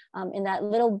 in that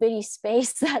little bitty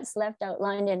space that's left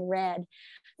outlined in red.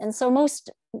 And so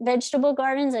most vegetable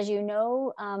gardens, as you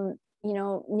know,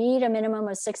 need a minimum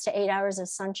of 6 to 8 hours of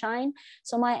sunshine.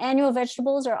 So my annual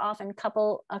vegetables are often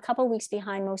a couple weeks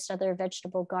behind most other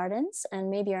vegetable gardens, and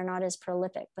maybe are not as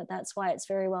prolific, but that's why it's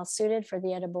very well suited for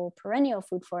the edible perennial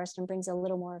food forest and brings a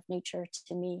little more of nature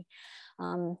to me.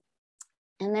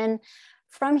 And then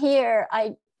from here,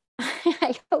 I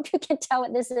hope you can tell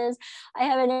what this is. I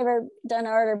haven't ever done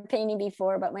art or painting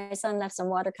before, but my son left some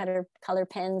watercolor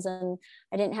pens, and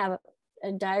I didn't have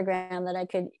a diagram that I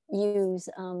could use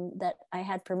that I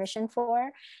had permission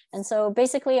for. And so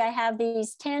basically I have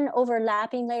these 10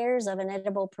 overlapping layers of an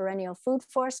edible perennial food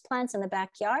forest plants in the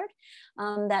backyard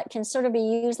that can sort of be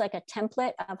used like a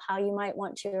template of how you might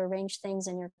want to arrange things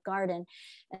in your garden.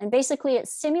 And basically it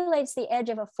simulates the edge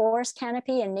of a forest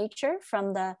canopy in nature,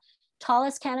 from the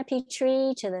tallest canopy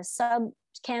tree to the sub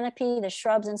canopy, the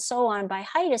shrubs, and so on by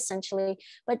height essentially,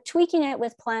 but tweaking it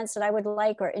with plants that I would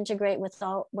like or integrate with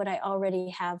all what I already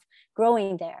have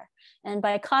growing there. And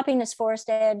by copying this forest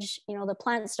edge, you know, the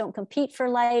plants don't compete for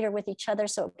light or with each other,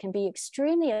 so it can be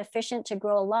extremely efficient to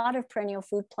grow a lot of perennial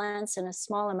food plants in a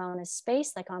small amount of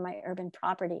space, like on my urban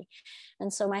property.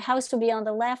 And so my house would be on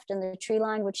the left and the tree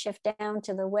line would shift down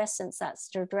to the west, since that's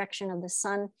the direction of the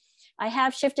sun. I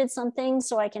have shifted some things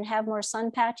so I can have more sun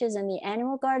patches in the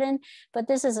annual garden, but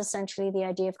this is essentially the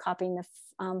idea of copying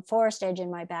the forest edge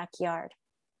in my backyard.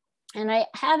 And I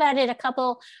have added a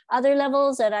couple other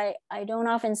levels that I don't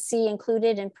often see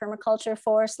included in permaculture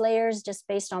forest layers, just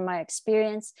based on my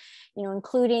experience, you know,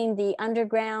 including the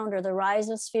underground or the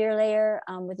rhizosphere layer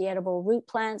with the edible root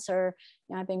plants, or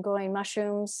you know, I've been growing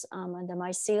mushrooms and the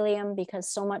mycelium,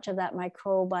 because so much of that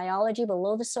microbiology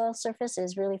below the soil surface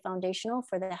is really foundational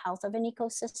for the health of an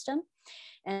ecosystem.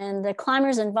 And the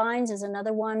climbers and vines is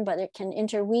another one, but it can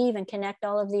interweave and connect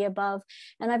all of the above.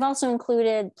 And I've also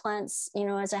included plants, you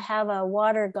know, as I have a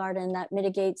water garden that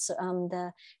mitigates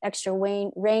the extra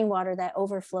rainwater that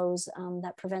overflows,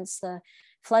 that prevents the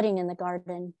flooding in the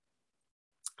garden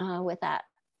with that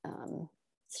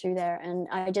through there. And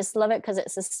I just love it because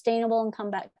it's sustainable and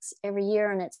comes back every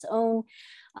year on its own.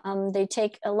 They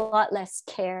take a lot less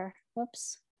care.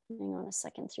 Whoops, hang on a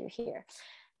second through here.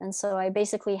 And so I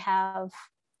basically have,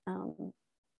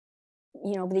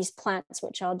 you know, these plants,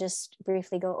 which I'll just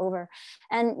briefly go over.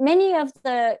 And many of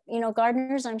the, you know,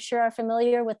 gardeners, I'm sure, are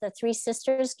familiar with the Three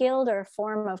Sisters Guild, or a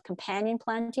form of companion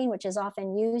planting, which is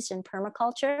often used in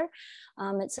permaculture.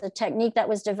 It's a technique that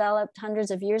was developed hundreds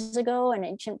of years ago, an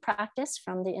ancient practice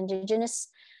from the indigenous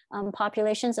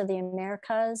populations of the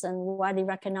Americas, and widely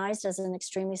recognized as an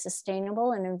extremely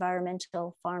sustainable and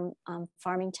environmental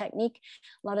farming technique.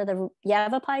 A lot of the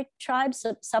Yavapai tribes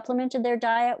supplemented their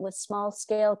diet with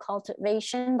small-scale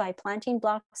cultivation by planting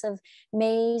blocks of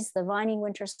maize, the vining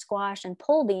winter squash, and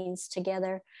pole beans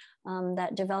together,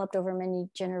 that developed over many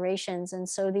generations. And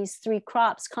so these three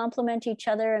crops complement each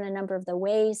other in a number of the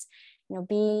ways. You know,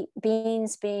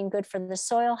 beans being good for the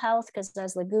soil health, because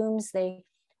as legumes, they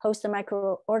host the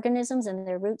microorganisms in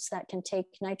their roots that can take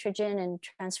nitrogen and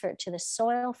transfer it to the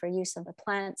soil for use of the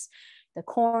plants. The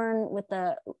corn with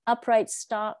the upright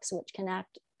stalks, which can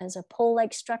act as a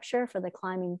pole-like structure for the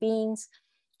climbing beans.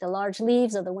 The large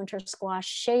leaves of the winter squash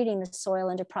shading the soil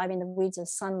and depriving the weeds of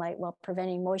sunlight while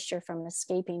preventing moisture from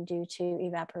escaping due to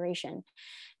evaporation.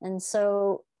 And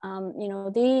so, you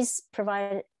know, these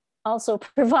also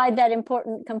provide that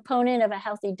important component of a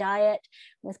healthy diet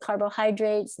with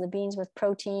carbohydrates, the beans with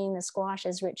protein, the squash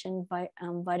is rich in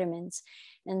vitamins.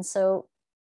 And so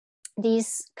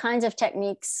these kinds of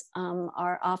techniques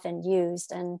are often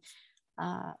used, and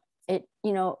it,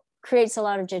 you know, creates a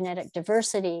lot of genetic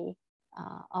diversity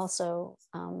also.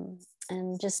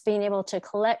 And just being able to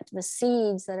collect the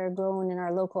seeds that are grown in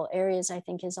our local areas, I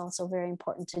think, is also very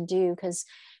important to do, because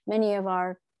many of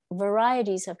our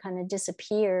varieties have kind of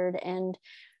disappeared. And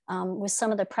with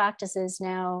some of the practices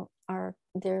now,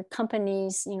 there are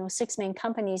companies, you know, 6 main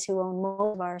companies who own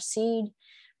most of our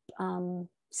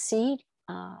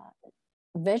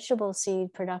vegetable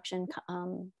seed production.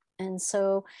 And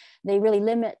so they really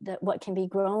limit what can be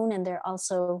grown. And they're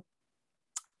also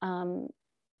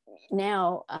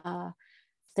now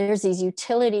there's these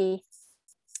utility,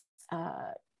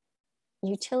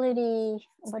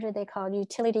 what are they called?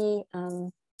 Utility,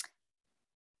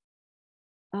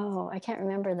 oh, I can't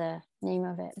remember the name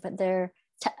of it, but they're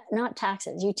not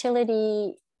taxes,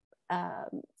 utility,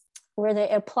 where they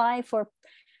apply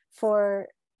for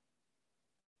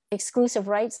exclusive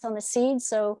rights on the seeds.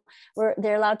 So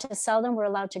they're allowed to sell them, we're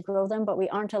allowed to grow them, but we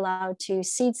aren't allowed to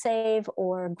seed save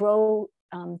or grow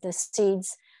the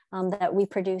seeds that we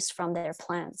produce from their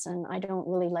plants. And I don't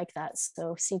really like that.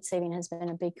 So seed saving has been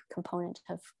a big component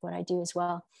of what I do as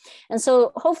well. And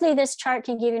so hopefully this chart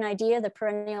can give you an idea of the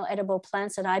perennial edible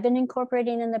plants that I've been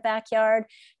incorporating in the backyard,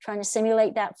 trying to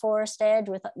simulate that forest edge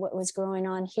with what was growing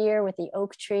on here with the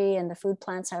oak tree and the food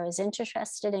plants I was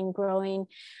interested in growing.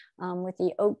 With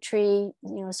the oak tree,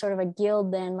 you know, sort of a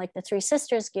guild then, like the Three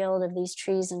Sisters Guild of these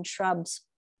trees and shrubs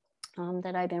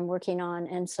that I've been working on.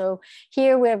 And so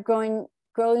here we're growing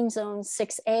growing zone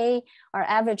 6A. Our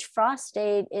average frost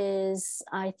date is,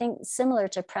 I think, similar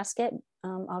to Prescott,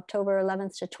 October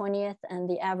 11th to 20th, and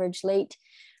the average late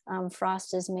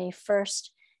frost is May 1st.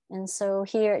 And so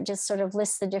here it just sort of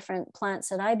lists the different plants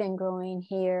that I've been growing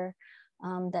here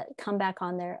that come back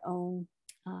on their own.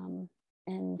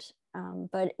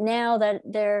 But now that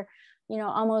they're, you know,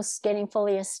 almost getting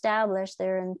fully established,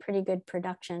 they're in pretty good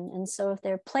production. And so if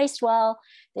they're placed well,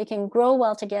 they can grow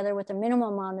well together with a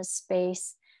minimal amount of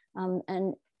space.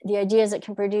 And the idea is it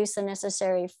can produce the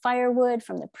necessary firewood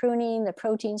from the pruning, the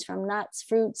proteins from nuts,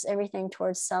 fruits, everything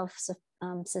towards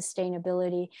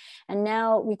sustainability. And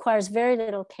now requires very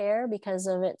little care because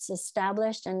of it's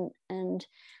established, and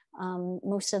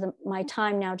most of my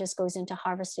time now just goes into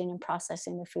harvesting and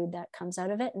processing the food that comes out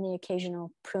of it, and the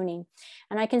occasional pruning.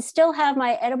 And I can still have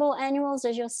my edible annuals,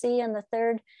 as you'll see in the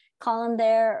third column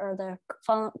there, or the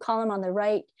column on the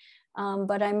right.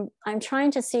 But I'm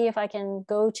trying to see if I can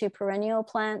go to perennial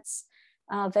plants,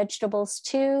 vegetables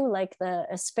too, like the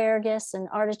asparagus and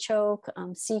artichoke,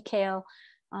 sea kale,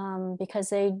 because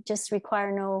they just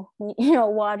require no,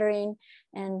 watering,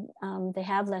 and they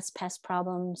have less pest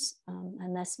problems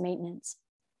and less maintenance.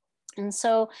 And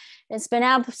so it's been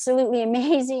absolutely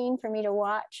amazing for me to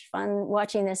watch, fun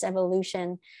watching this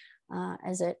evolution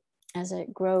as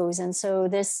it grows. And so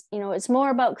this, it's more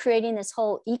about creating this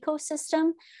whole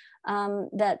ecosystem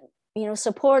that,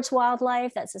 supports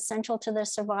wildlife, that's essential to their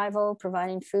survival,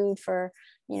 providing food for,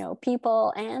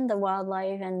 people and the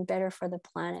wildlife, and better for the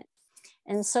planet.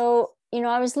 And so,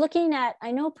 I was looking at,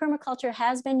 I know permaculture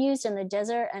has been used in the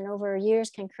desert and over years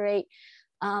can create,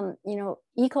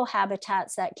 eco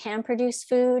habitats that can produce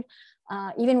food,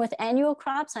 even with annual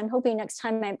crops. I'm hoping next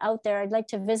time I'm out there, I'd like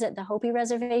to visit the Hopi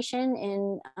Reservation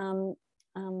in,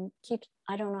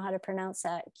 I don't know how to pronounce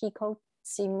that,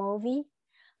 Kikosimovi,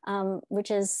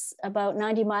 which is about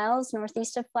 90 miles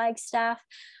northeast of Flagstaff.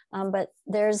 But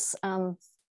there's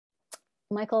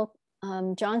Michael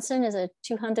Johnson is a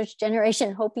 200th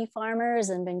generation Hopi farmer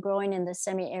and been growing in the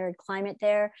semi-arid climate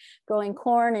there, growing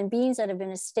corn and beans that have been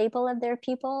a staple of their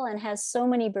people, and has so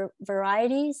many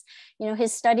varieties.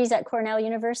 His studies at Cornell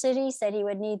University said he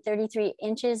would need 33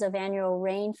 inches of annual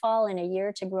rainfall in a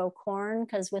year to grow corn,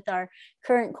 because with our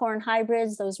current corn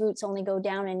hybrids, those roots only go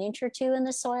down an inch or two in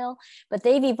the soil. But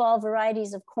they've evolved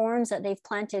varieties of corns that they've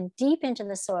planted deep into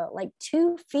the soil, like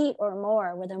 2 feet or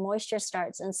more, where the moisture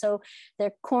starts. And so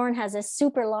their corn has a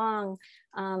super long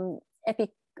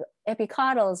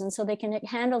epicotyls, and so they can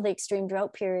handle the extreme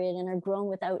drought period and are grown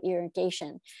without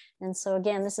irrigation. And so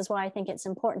again, this is why I think it's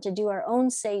important to do our own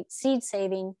seed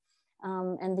saving,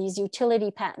 and these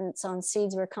utility patents on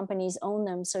seeds where companies own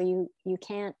them, so you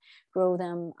can't grow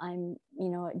them.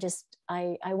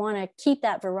 I want to keep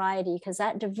that variety, because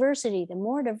that diversity, the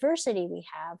more diversity we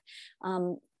have,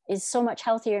 is so much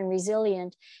healthier and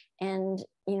resilient. And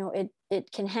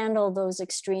it can handle those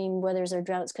extreme weathers or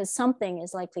droughts, because something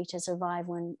is likely to survive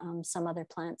when some other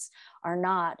plants are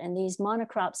not. And these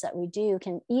monocrops that we do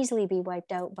can easily be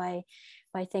wiped out by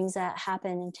things that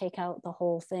happen and take out the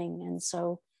whole thing. And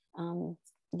so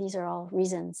these are all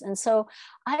reasons. And so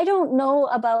I don't know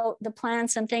about the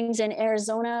plants and things in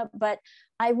Arizona, but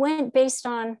I went based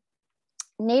on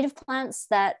native plants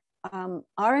that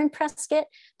are in Prescott,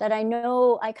 that I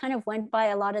know. I kind of went by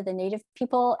a lot of the native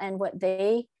people and what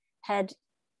they had,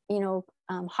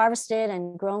 harvested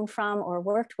and grown from or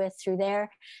worked with through there.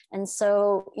 And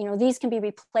so, these can be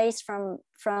replaced from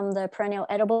the perennial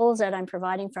edibles that I'm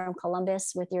providing from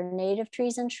Columbus with your native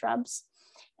trees and shrubs.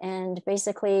 And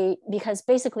because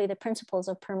the principles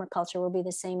of permaculture will be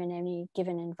the same in any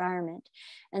given environment.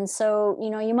 And so,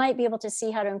 you might be able to see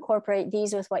how to incorporate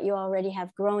these with what you already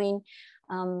have growing.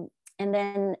 And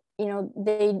then,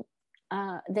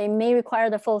 they may require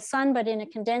the full sun, but in a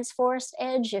condensed forest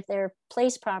edge, if they're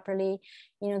placed properly,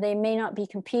 they may not be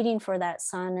competing for that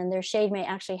sun, and their shade may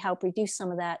actually help reduce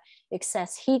some of that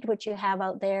excess heat which you have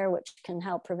out there, which can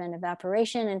help prevent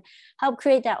evaporation and help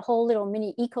create that whole little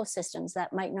mini ecosystems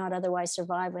that might not otherwise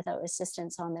survive without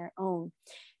assistance on their own.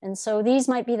 And so these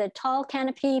might be the tall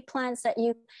canopy plants that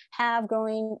you have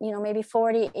growing, maybe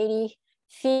 40, 80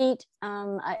 feet.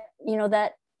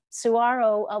 That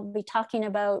saguaro, I'll be talking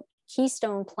about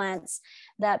keystone plants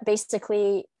that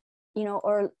basically,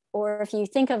 or if you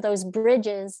think of those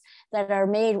bridges that are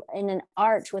made in an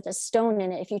arch with a stone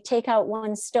in it, if you take out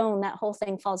one stone, that whole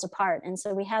thing falls apart. And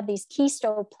so we have these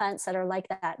keystone plants that are like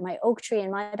that. My oak tree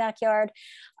in my backyard,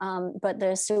 but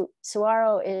the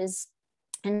saguaro is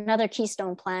another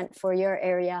keystone plant for your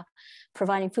area,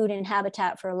 providing food and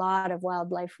habitat for a lot of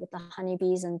wildlife with the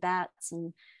honeybees and bats,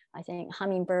 and I think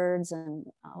hummingbirds, and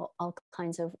all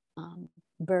kinds of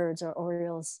birds or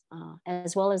orioles,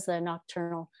 as well as the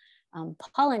nocturnal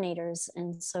pollinators.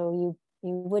 And so you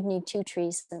would need 2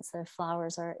 trees since the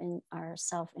flowers are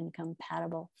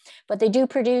self-incompatible. But they do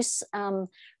produce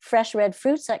fresh red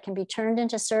fruits that can be turned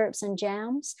into syrups and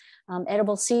jams,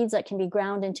 edible seeds that can be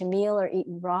ground into meal or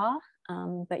eaten raw,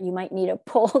 but you might need a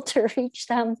pole to reach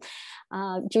them.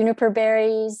 Juniper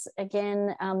berries,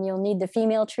 again, you'll need the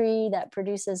female tree that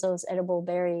produces those edible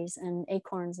berries, and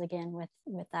acorns again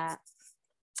with that.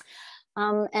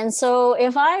 And so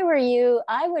if I were you,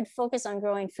 I would focus on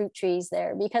growing fruit trees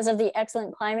there because of the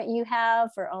excellent climate you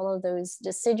have for all of those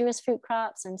deciduous fruit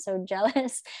crops. I'm so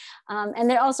jealous. And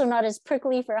they're also not as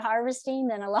prickly for harvesting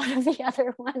than a lot of the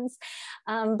other ones,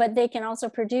 but they can also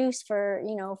produce for,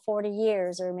 40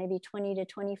 years or maybe 20 to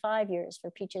 25 years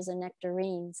for peaches and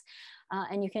nectarines.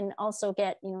 And you can also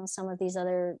get, some of these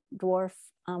other dwarf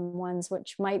ones,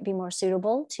 which might be more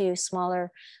suitable to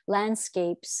smaller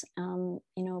landscapes.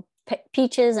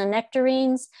 Peaches and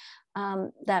nectarines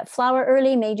that flower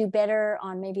early may do better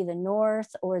on maybe the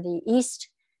north or the east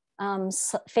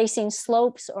facing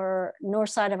slopes or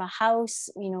north side of a house,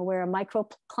 where a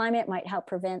microclimate might help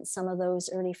prevent some of those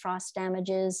early frost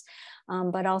damages,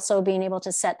 but also being able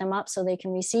to set them up so they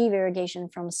can receive irrigation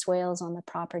from swales on the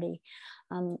property.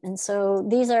 And so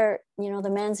these are,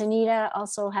 the manzanita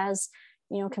also has,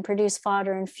 can produce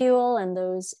fodder and fuel and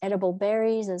those edible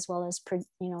berries, as well as,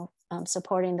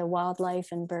 supporting the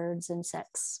wildlife and birds,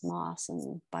 insects, moths,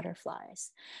 and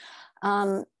butterflies.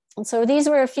 And so these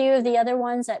were a few of the other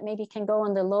ones that maybe can go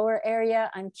in the lower area.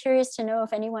 I'm curious to know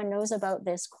if anyone knows about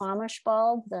this Quamash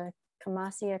bulb, the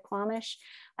Camassia quamash.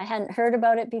 I hadn't heard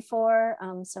about it before,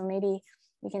 so maybe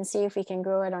we can see if we can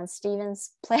grow it on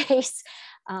Stephen's place.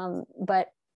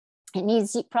 But it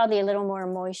needs probably a little more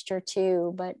moisture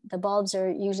too, but the bulbs are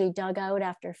usually dug out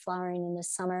after flowering in the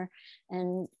summer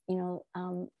and,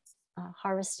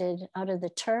 harvested out of the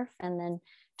turf, and then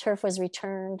turf was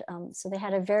returned. So they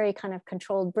had a very kind of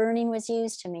controlled burning was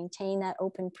used to maintain that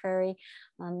open prairie,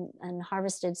 and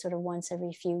harvested sort of once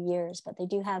every few years. But they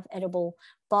do have edible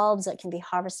bulbs that can be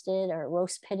harvested or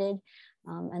roast pitted,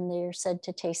 and they're said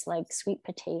to taste like sweet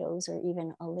potatoes or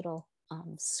even a little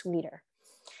sweeter.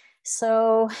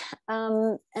 So,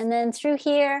 and then through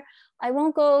here, I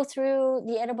won't go through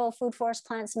the edible food forest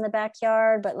plants in the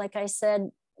backyard, but like I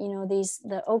said,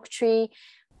 the oak tree,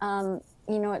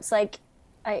 it's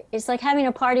like having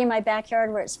a party in my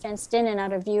backyard where it's fenced in and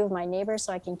out of view of my neighbors,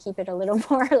 so I can keep it a little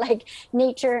more like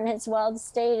nature in its wild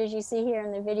state, as you see here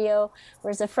in the video.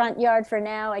 Whereas the front yard for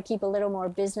now, I keep a little more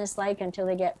business-like until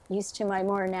they get used to my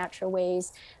more natural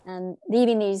ways. And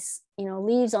leaving these,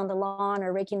 leaves on the lawn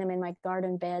or raking them in my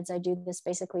garden beds. I do this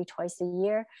basically twice a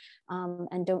year,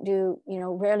 and don't do,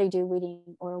 rarely do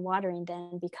weeding or watering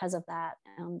then because of that.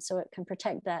 So it can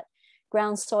protect that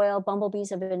ground soil.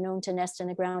 Bumblebees have been known to nest in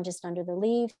the ground just under the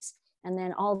leaves. And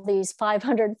then all these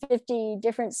 550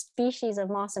 different species of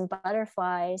moths and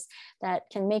butterflies that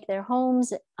can make their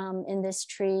homes in this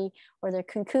tree, or their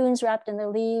cocoons wrapped in the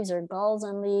leaves, or galls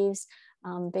on leaves.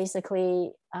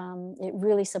 Basically, it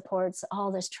really supports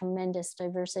all this tremendous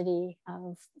diversity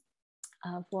of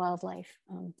wildlife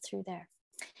through there.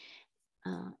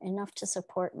 Enough to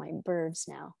support my birds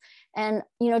now. And,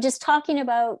 just talking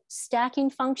about stacking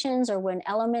functions, or when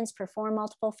elements perform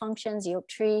multiple functions, the oak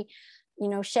tree,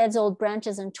 sheds old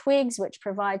branches and twigs, which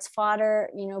provides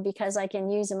fodder, because I can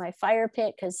use in my fire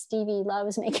pit, because Stevie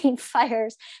loves making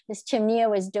fires. This chimney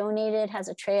was donated, has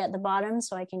a tray at the bottom,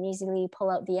 so I can easily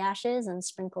pull out the ashes and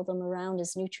sprinkle them around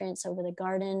as nutrients over the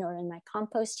garden or in my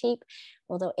compost heap,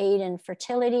 where they'll aid in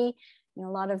fertility. A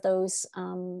lot of those,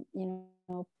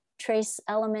 trace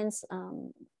elements,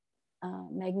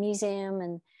 magnesium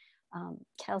and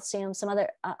calcium, some other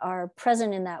are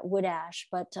present in that wood ash,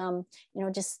 but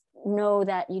just know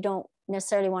that you don't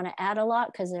necessarily want to add a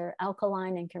lot because they're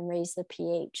alkaline and can raise the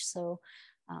pH. So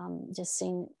just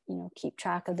seeing, keep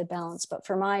track of the balance. But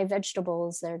for my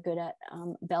vegetables, they're good at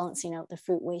balancing out the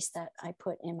fruit waste that I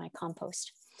put in my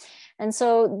compost. And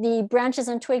so the branches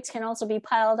and twigs can also be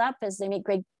piled up as they make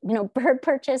great, bird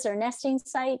perches or nesting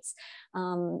sites,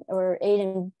 or aid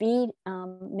in bee,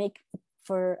 make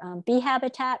for bee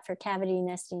habitat for cavity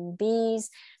nesting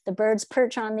bees. The birds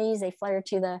perch on these, they flutter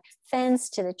to the fence,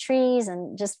 to the trees,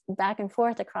 and just back and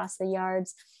forth across the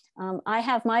yards. I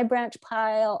have my branch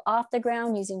pile off the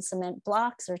ground using cement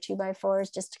blocks or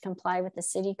 2x4s just to comply with the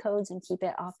city codes and keep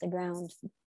it off the ground.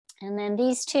 And then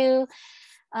these two,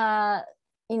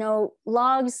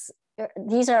 logs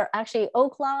these are actually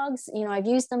oak logs. You know, I've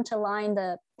used them to line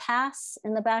the paths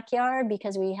in the backyard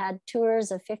because we had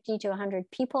tours of 50 to 100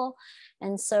 people.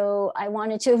 And so I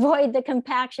wanted to avoid the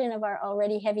compaction of our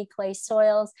already heavy clay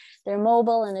soils. They're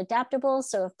mobile and adaptable.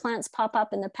 So if plants pop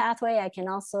up in the pathway, I can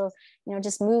also, you know,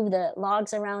 just move the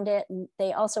logs around it. And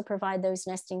they also provide those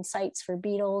nesting sites for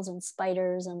beetles and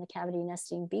spiders and the cavity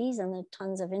nesting bees and the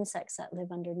tons of insects that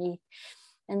live underneath.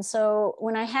 And so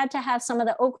when I had to have some of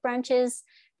the oak branches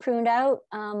pruned out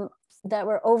that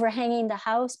were overhanging the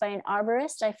house by an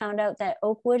arborist, I found out that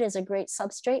oak wood is a great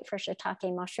substrate for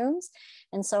shiitake mushrooms.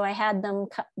 And so I had them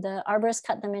the arborist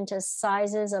cut them into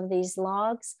sizes of these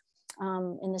logs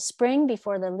in the spring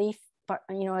before the leaf,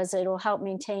 you know, as it'll help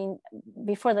maintain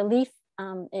before the leaf,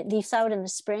 it leaves out in the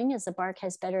spring as the bark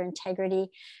has better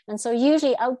integrity. And so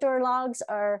usually outdoor logs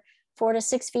are 4 to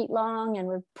 6 feet long and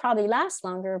would probably last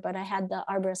longer, but I had the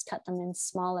arborist cut them in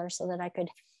smaller so that I could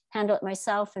handle it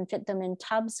myself and fit them in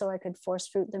tubs so I could force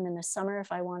fruit them in the summer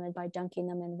if I wanted by dunking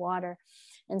them in water.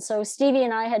 And so Stevie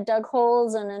and I had dug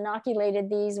holes and inoculated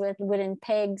these with wooden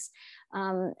pegs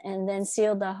and then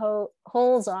sealed the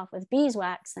holes off with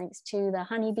beeswax thanks to the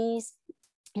honeybees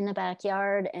in the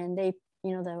backyard. And they,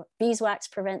 you know, the beeswax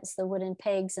prevents the wooden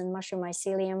pegs and mushroom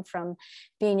mycelium from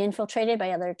being infiltrated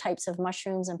by other types of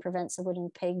mushrooms and prevents the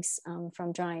wooden pegs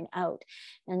from drying out.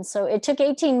 And so it took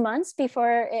 18 months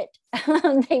before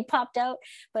they popped out.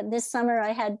 But this summer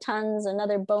I had tons.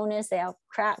 Another bonus, they have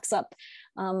cracks up.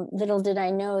 Little did I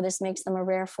know this makes them a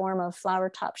rare form of flower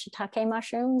top shiitake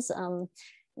mushrooms.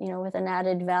 You know, with an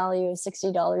added value of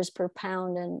 $60 per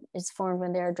pound, and it's formed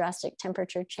when there are drastic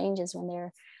temperature changes when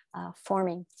they're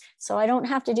forming. So I don't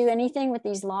have to do anything with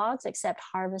these logs except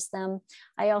harvest them.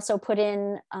 I also put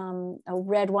in a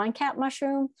red wine cap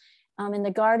mushroom in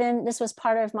the garden. This was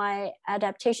part of my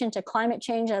adaptation to climate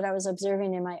change that I was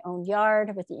observing in my own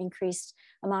yard with the increased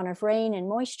amount of rain and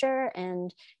moisture,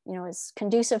 and you know, it's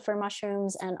conducive for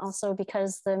mushrooms. And also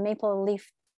because the maple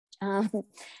leaf,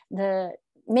 the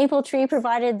maple tree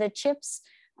provided the chips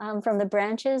from the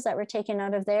branches that were taken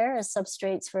out of there as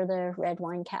substrates for the red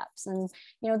wine caps. And,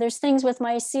 you know, there's things with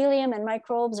mycelium, and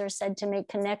microbes are said to make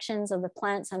connections of the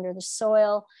plants under the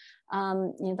soil.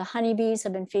 You know, the honeybees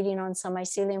have been feeding on some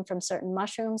mycelium from certain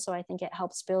mushrooms. So I think it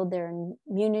helps build their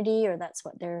immunity, or that's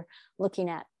what they're looking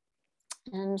at.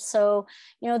 And so,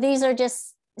 you know, these are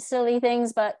just silly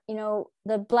things, but, you know,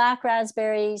 the black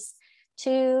raspberries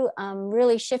too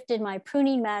really shifted my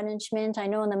pruning management. I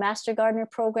know in the Master Gardener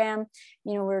program,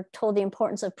 you know, we're told the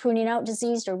importance of pruning out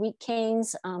diseased or weak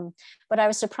canes, but I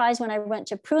was surprised when I went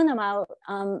to prune them out,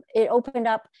 it opened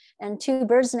up and 2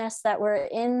 birds' nests that were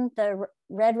in the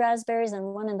red raspberries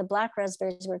and one in the black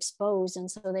raspberries were exposed, and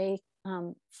so they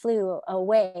flew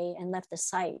away and left the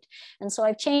site. And so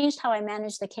I've changed how I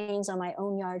manage the canes on my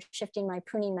own yard, shifting my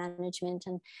pruning management,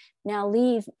 and now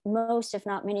leave most, if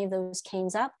not many, of those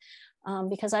canes up.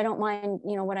 Because I don't mind,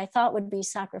 you know, what I thought would be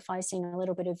sacrificing a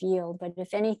little bit of yield. But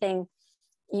if anything,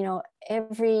 you know,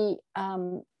 every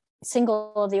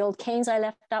single of the old canes I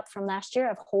left up from last year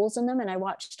have holes in them, and I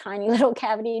watched tiny little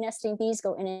cavity nesting bees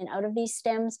go in and out of these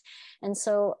stems. And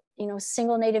so, you know,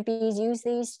 single native bees use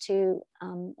these to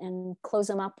and close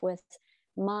them up with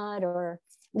mud or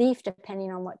leaf,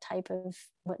 depending on what type of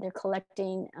what they're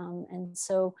collecting. And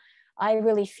so I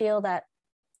really feel that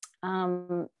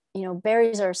you know,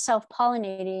 berries are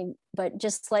self-pollinating, but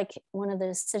just like one of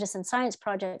the citizen science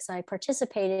projects I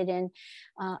participated in,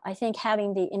 I think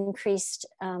having the increased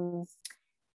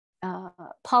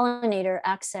pollinator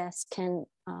access can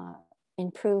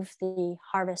improve the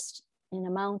harvest in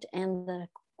amount and the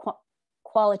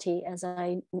quality, as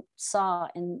I saw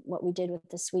in what we did with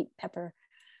the sweet pepper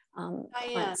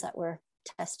plants that were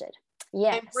tested.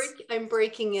 Yes. I'm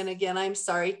breaking in again. I'm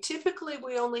sorry. Typically,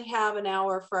 we only have an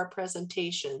hour for our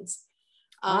presentations.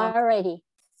 Alrighty.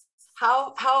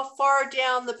 How far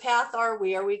down the path are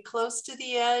we? Are we close to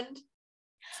the end?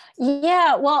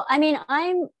 Yeah. Well, I mean,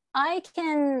 I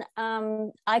can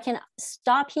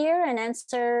stop here and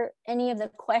answer any of the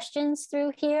questions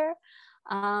through here.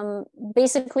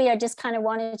 Basically, I just kind of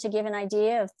wanted to give an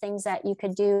idea of things that you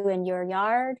could do in your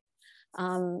yard,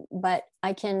 but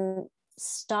I can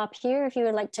stop here if you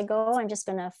would like to go. I'm just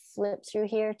going to flip through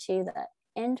here to the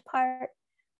end part.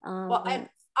 Well,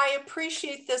 I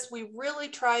appreciate this. We really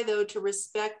try, though, to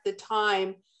respect the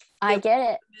time. I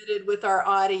get it with our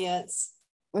audience.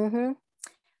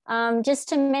 Just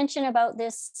to mention about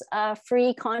this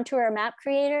free contour map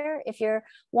creator, if you're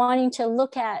wanting to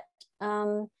look at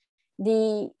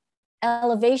the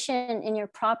elevation in your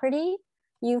property,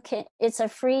 you can, it's a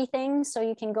free thing, so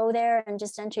you can go there and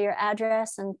just enter your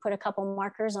address and put a couple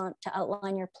markers on to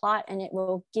outline your plot, and it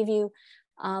will give you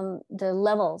the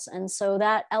levels. And so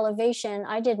that elevation,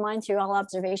 I did mine through all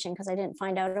observation because I didn't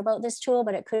find out about this tool,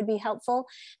 but it could be helpful.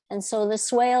 And so the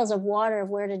swales of water, of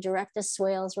where to direct the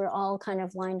swales, were all kind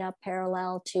of lined up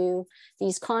parallel to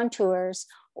these contours,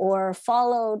 or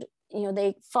followed,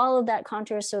 they followed that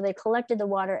contour. So they collected the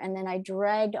water, and then I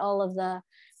dragged all of the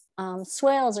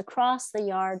swales across the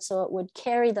yard so it would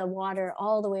carry the water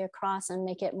all the way across and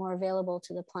make it more available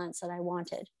to the plants that I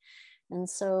wanted. And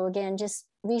so again, just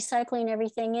recycling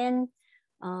everything in,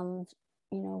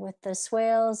 with the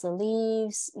swales, the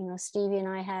leaves, Stevie and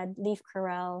I had leaf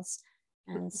corrals.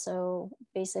 And so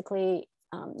basically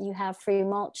you have free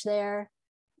mulch there.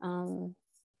 And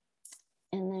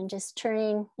then just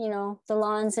turning, the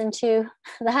lawns into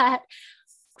that.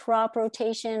 Crop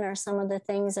rotation are some of the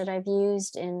things that I've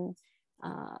used in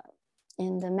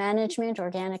the management,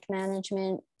 organic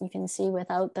management. You can see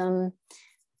without them.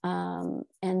 And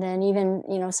then even,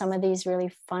 some of these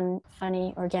really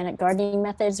funny organic gardening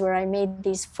methods where I made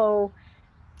these faux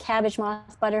cabbage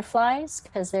moth butterflies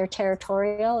because they're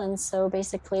territorial. And so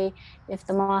basically, if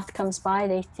the moth comes by,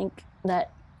 they think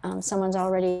that someone's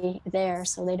already there,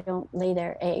 so they don't lay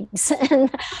their eggs. And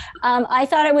I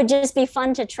thought it would just be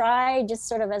fun to try, just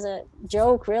sort of as a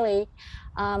joke, really.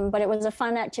 But it was a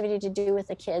fun activity to do with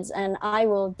the kids. And I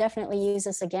will definitely use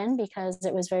this again because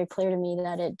it was very clear to me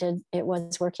that it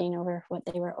was working over what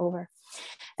they were over.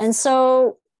 And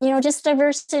so, just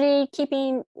diversity,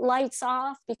 keeping lights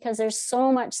off, because there's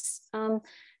so much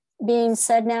being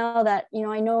said now that,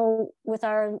 I know with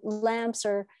our lamps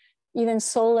or even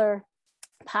solar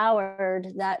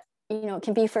powered, that it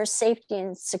can be for safety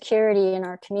and security in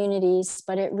our communities,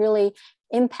 but it really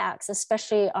impacts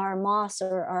especially our moths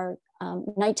or our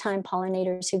nighttime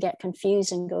pollinators who get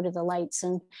confused and go to the lights.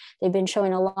 And they've been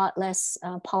showing a lot less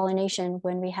pollination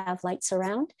when we have lights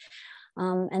around.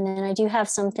 And then I do have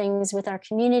some things with our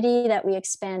community that we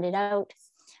expanded out.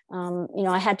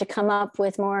 I had to come up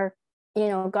with more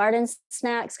garden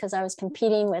snacks because I was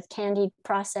competing with candied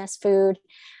processed food.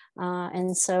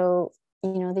 And so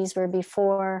these were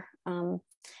before,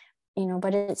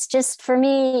 but it's just, for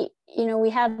me,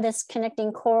 we have this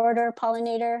connecting corridor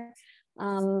pollinator,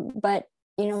 but,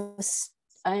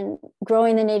 and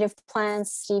growing the native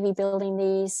plants, Stevie building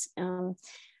these,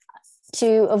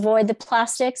 to avoid the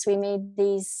plastics, we made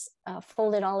these,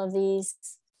 folded all of these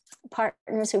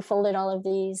partners who folded all of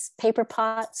these paper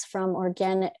pots from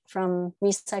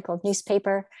recycled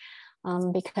newspaper,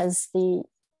 because the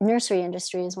nursery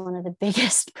industry is one of the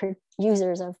biggest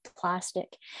users of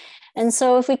plastic. And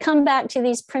so if we come back to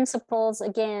these principles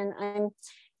again,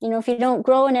 if you don't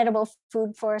grow an edible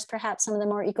food forest, perhaps some of the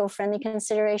more eco-friendly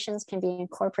considerations can be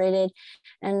incorporated.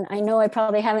 And I know I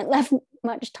probably haven't left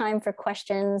much time for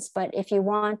questions, but if you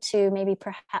want to maybe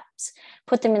perhaps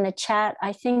put them in the chat,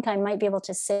 I think I might be able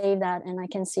to save that, and I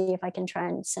can see if I can try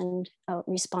and send out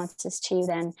responses to you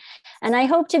then. And I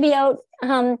hope to be out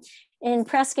in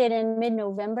Prescott in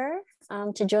mid-November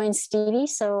to join Stevie.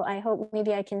 So I hope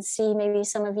maybe I can see maybe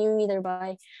some of you either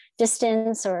by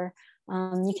distance, or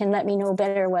you can let me know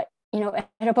better what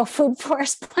edible food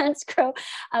forest plants grow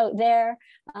out there.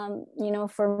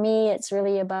 For me, it's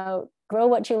really about grow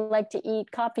what you like to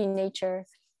eat, copy nature,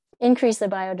 increase the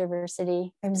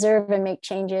biodiversity, observe and make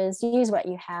changes, use what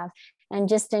you have, and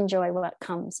just enjoy what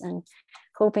comes. And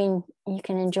hoping you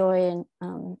can enjoy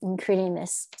in creating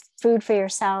this food for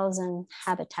yourselves and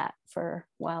habitat for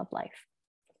wildlife.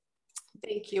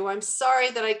 Thank you. I'm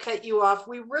sorry that I cut you off.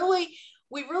 We really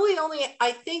only,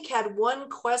 I think, had one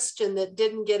question that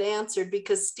didn't get answered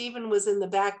because Stephen was in the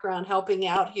background helping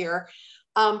out here.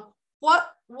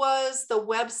 What was the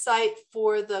website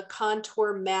for the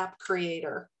contour map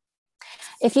creator?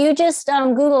 If you just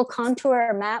Google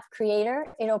contour map creator,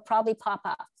 it'll probably pop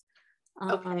up.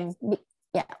 Okay.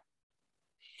 Yeah.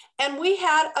 And we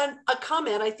had a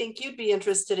comment I think you'd be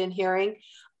interested in hearing.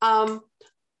 I'm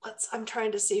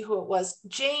trying to see who it was.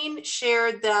 Jane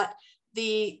shared that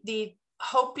the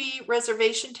Hopi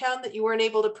reservation town that you weren't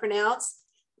able to pronounce,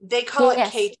 they call it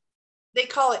K. They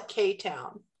call it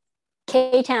K-Town.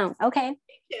 K-Town. Okay.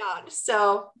 K-Town.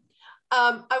 So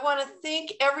I want to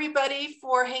thank everybody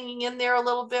for hanging in there a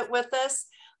little bit with us.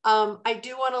 I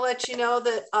do want to let you know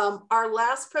that our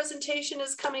last presentation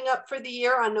is coming up for the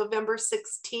year on November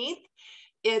 16th.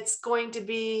 It's going to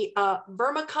be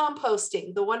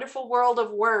vermicomposting, the wonderful world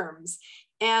of worms.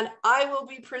 And I will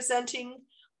be presenting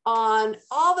on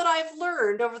all that I've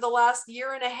learned over the last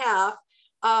year and a half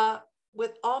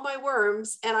with all my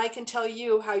worms. And I can tell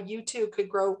you how you too could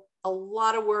grow a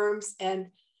lot of worms and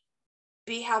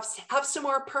have some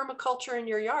more permaculture in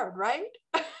your yard, right?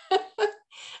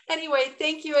 Anyway,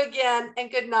 thank you again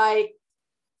and good night.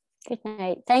 Good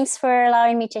night. Thanks for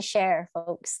allowing me to share,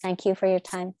 folks. Thank you for your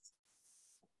time.